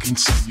 I can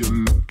see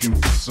you looking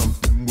for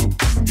something, we'll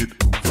bring it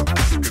over.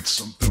 Got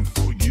something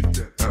for you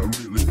that I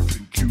really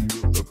think you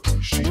will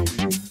appreciate.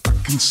 I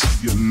can see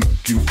you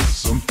looking for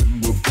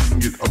something, we'll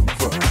bring it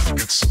over.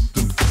 Got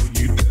something for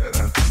you that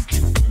I think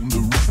you're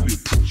gonna really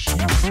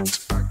appreciate.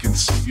 I can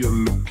see you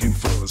looking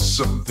for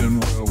something,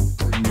 well,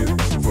 bring it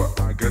over.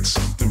 I got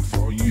something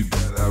for you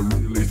that I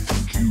really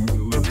think you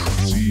will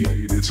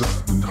appreciate. It's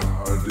hard and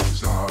hard,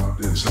 it's hard,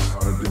 it's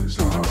hard, it's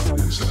hard,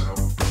 it's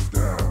hard,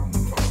 down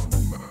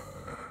on my.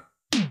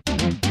 I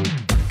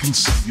can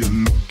see you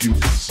looking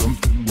for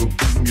something, we'll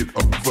bring it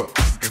over.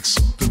 I got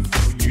something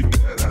for you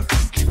that I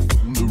think you're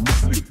gonna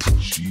really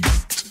appreciate.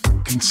 I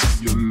can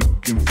see you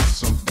looking for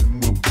something,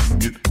 we'll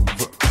bring it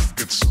over. I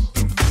got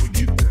something for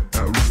you that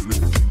I really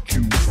think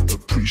you will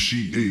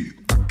appreciate.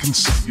 I can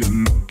see you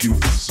looking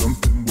for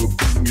something, we'll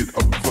bring it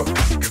over.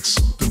 I got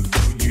something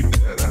for you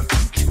that I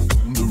think you're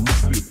gonna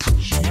really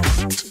appreciate.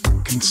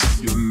 I can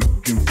see you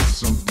looking for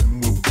something,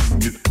 we'll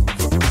bring it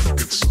over. I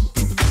got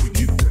something for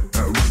you that I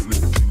really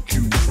think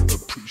you will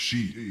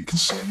appreciate. I can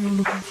see you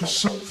looking for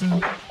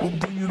something, we'll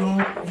bring it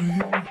on over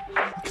here.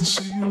 I can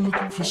see you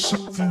looking for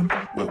something,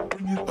 we'll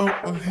bring it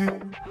over here.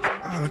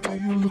 I can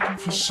you looking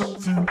for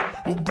something,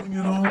 we'll bring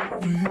it on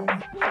over here.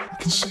 I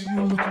can see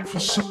you looking for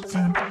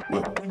something,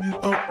 we'll bring it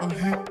over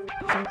here.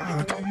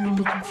 I can you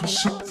looking for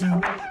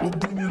something, we'll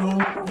bring it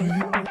on over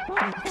here.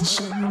 I can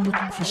see you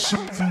looking for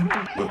something,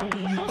 we'll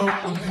bring it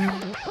over here.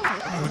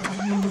 I can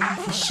you looking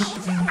for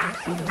something,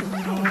 we'll bring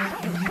it on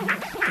over here.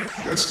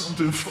 Got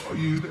something for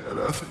you that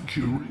I think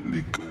you're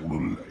really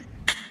gonna like.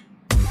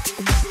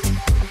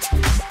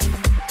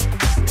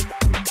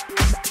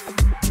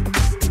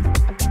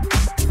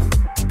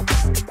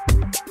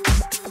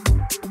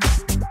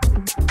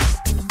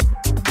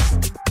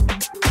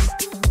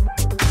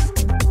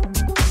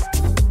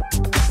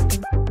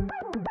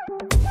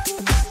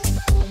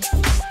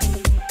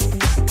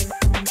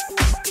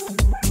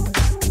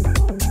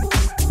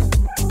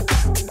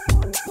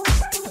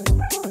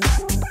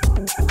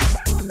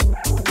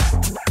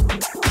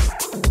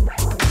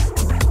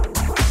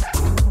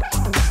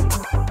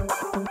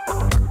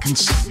 I can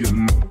see you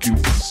looking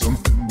for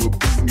something, we'll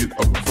bring it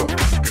over.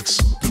 Got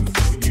something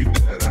for you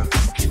that I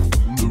think you're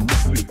gonna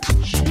really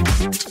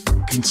appreciate. I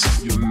can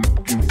see you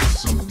looking for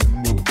something,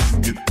 we'll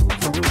bring it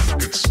over.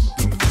 Got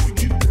something for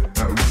you that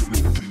I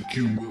really think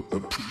you will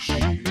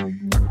appreciate.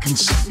 I can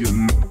see you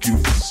looking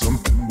for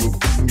something, we'll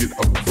bring it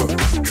over.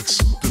 Got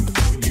something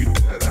for you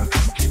that I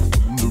think you're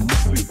gonna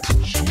really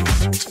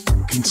appreciate.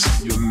 I can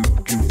see you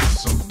looking for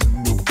something,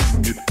 we'll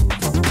bring it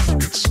over.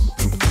 Got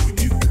something for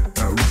you that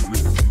I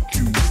really think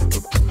you will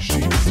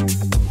appreciate.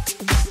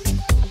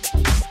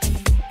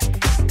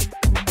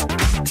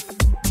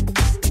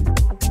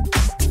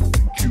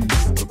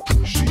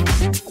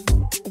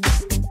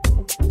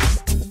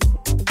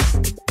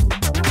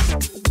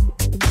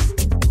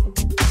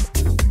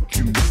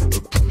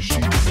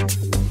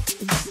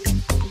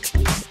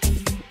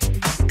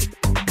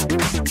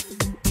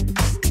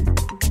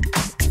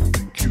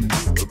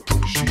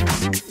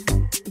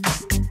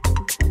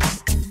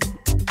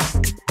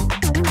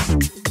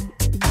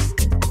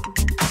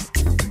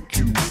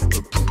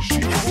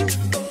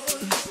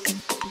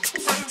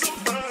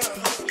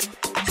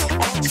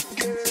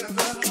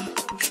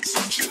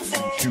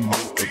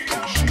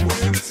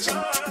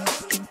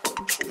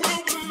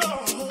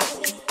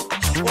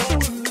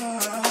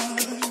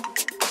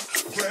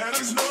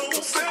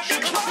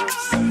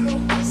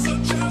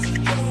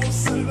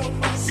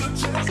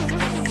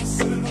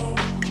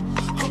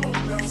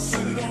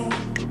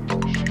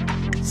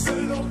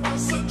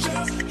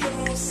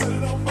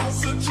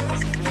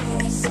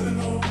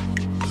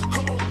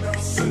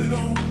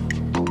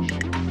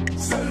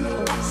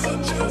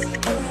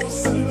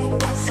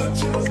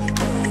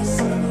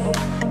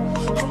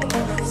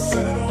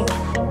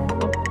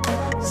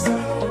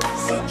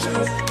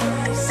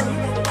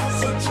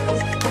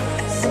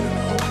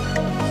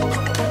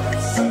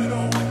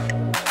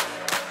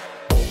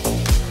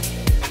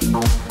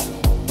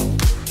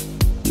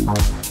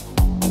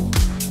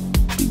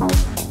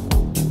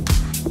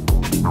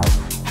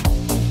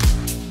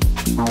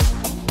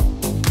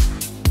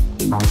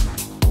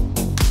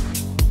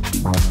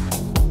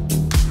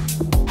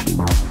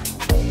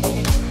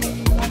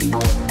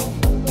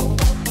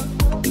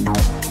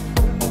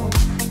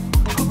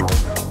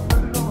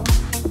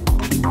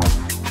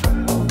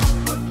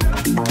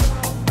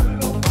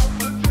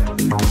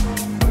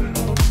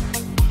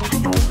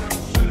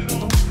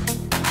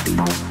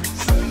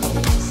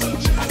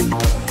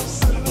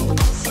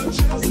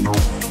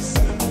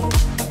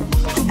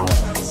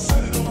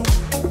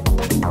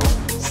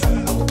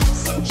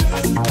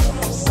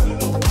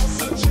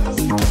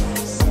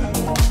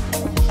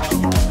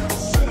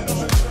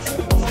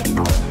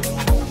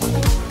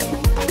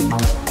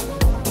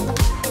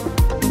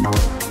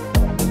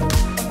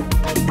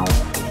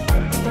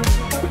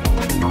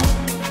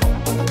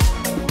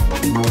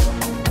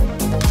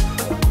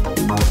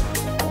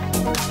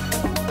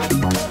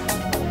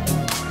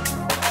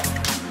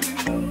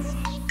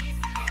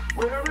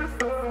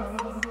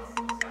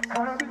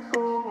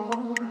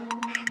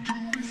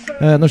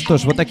 Ну что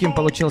ж, вот таким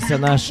получился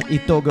наш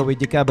итоговый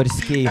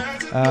декабрьский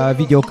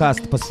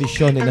видеокаст,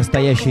 посвященный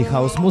настоящей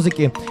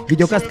хаус-музыке.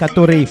 Видеокаст,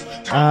 который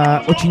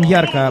очень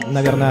ярко,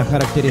 наверное,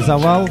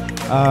 характеризовал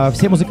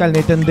все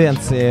музыкальные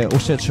тенденции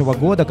ушедшего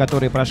года,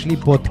 которые прошли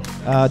под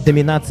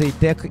доминацией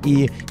тех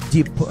и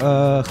дип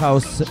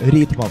хаус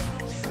ритмов.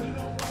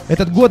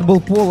 Этот год был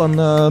полон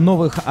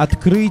новых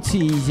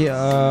открытий,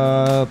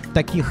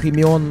 таких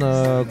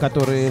имен,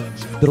 которые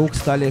вдруг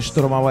стали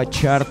штурмовать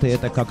чарты,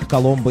 это как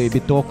Коломбо и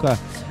Битока.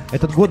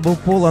 Этот год был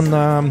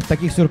полон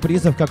таких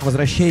сюрпризов, как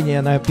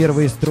возвращение на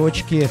первые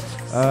строчки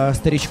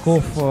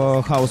старичков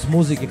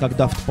хаус-музыки, как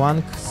Daft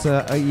Punk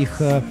с их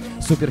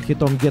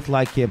суперхитом Get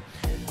Lucky.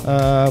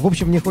 В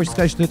общем, мне хочется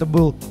сказать, что это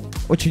был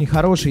очень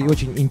хороший и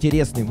очень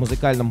интересный в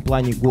музыкальном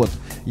плане год.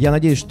 Я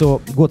надеюсь,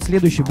 что год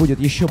следующий будет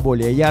еще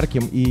более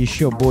ярким и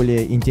еще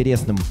более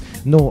интересным.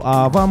 Ну,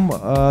 а вам,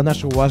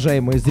 наши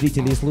уважаемые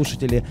зрители и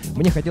слушатели,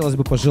 мне хотелось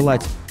бы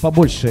пожелать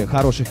побольше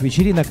хороших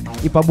вечеринок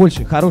и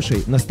побольше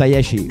хорошей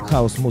настоящей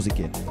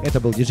хаус-музыки. Это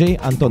был диджей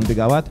Антон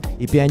Беговат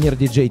и пионер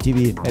диджей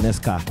ТВ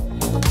НСК.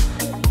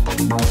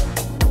 Bye.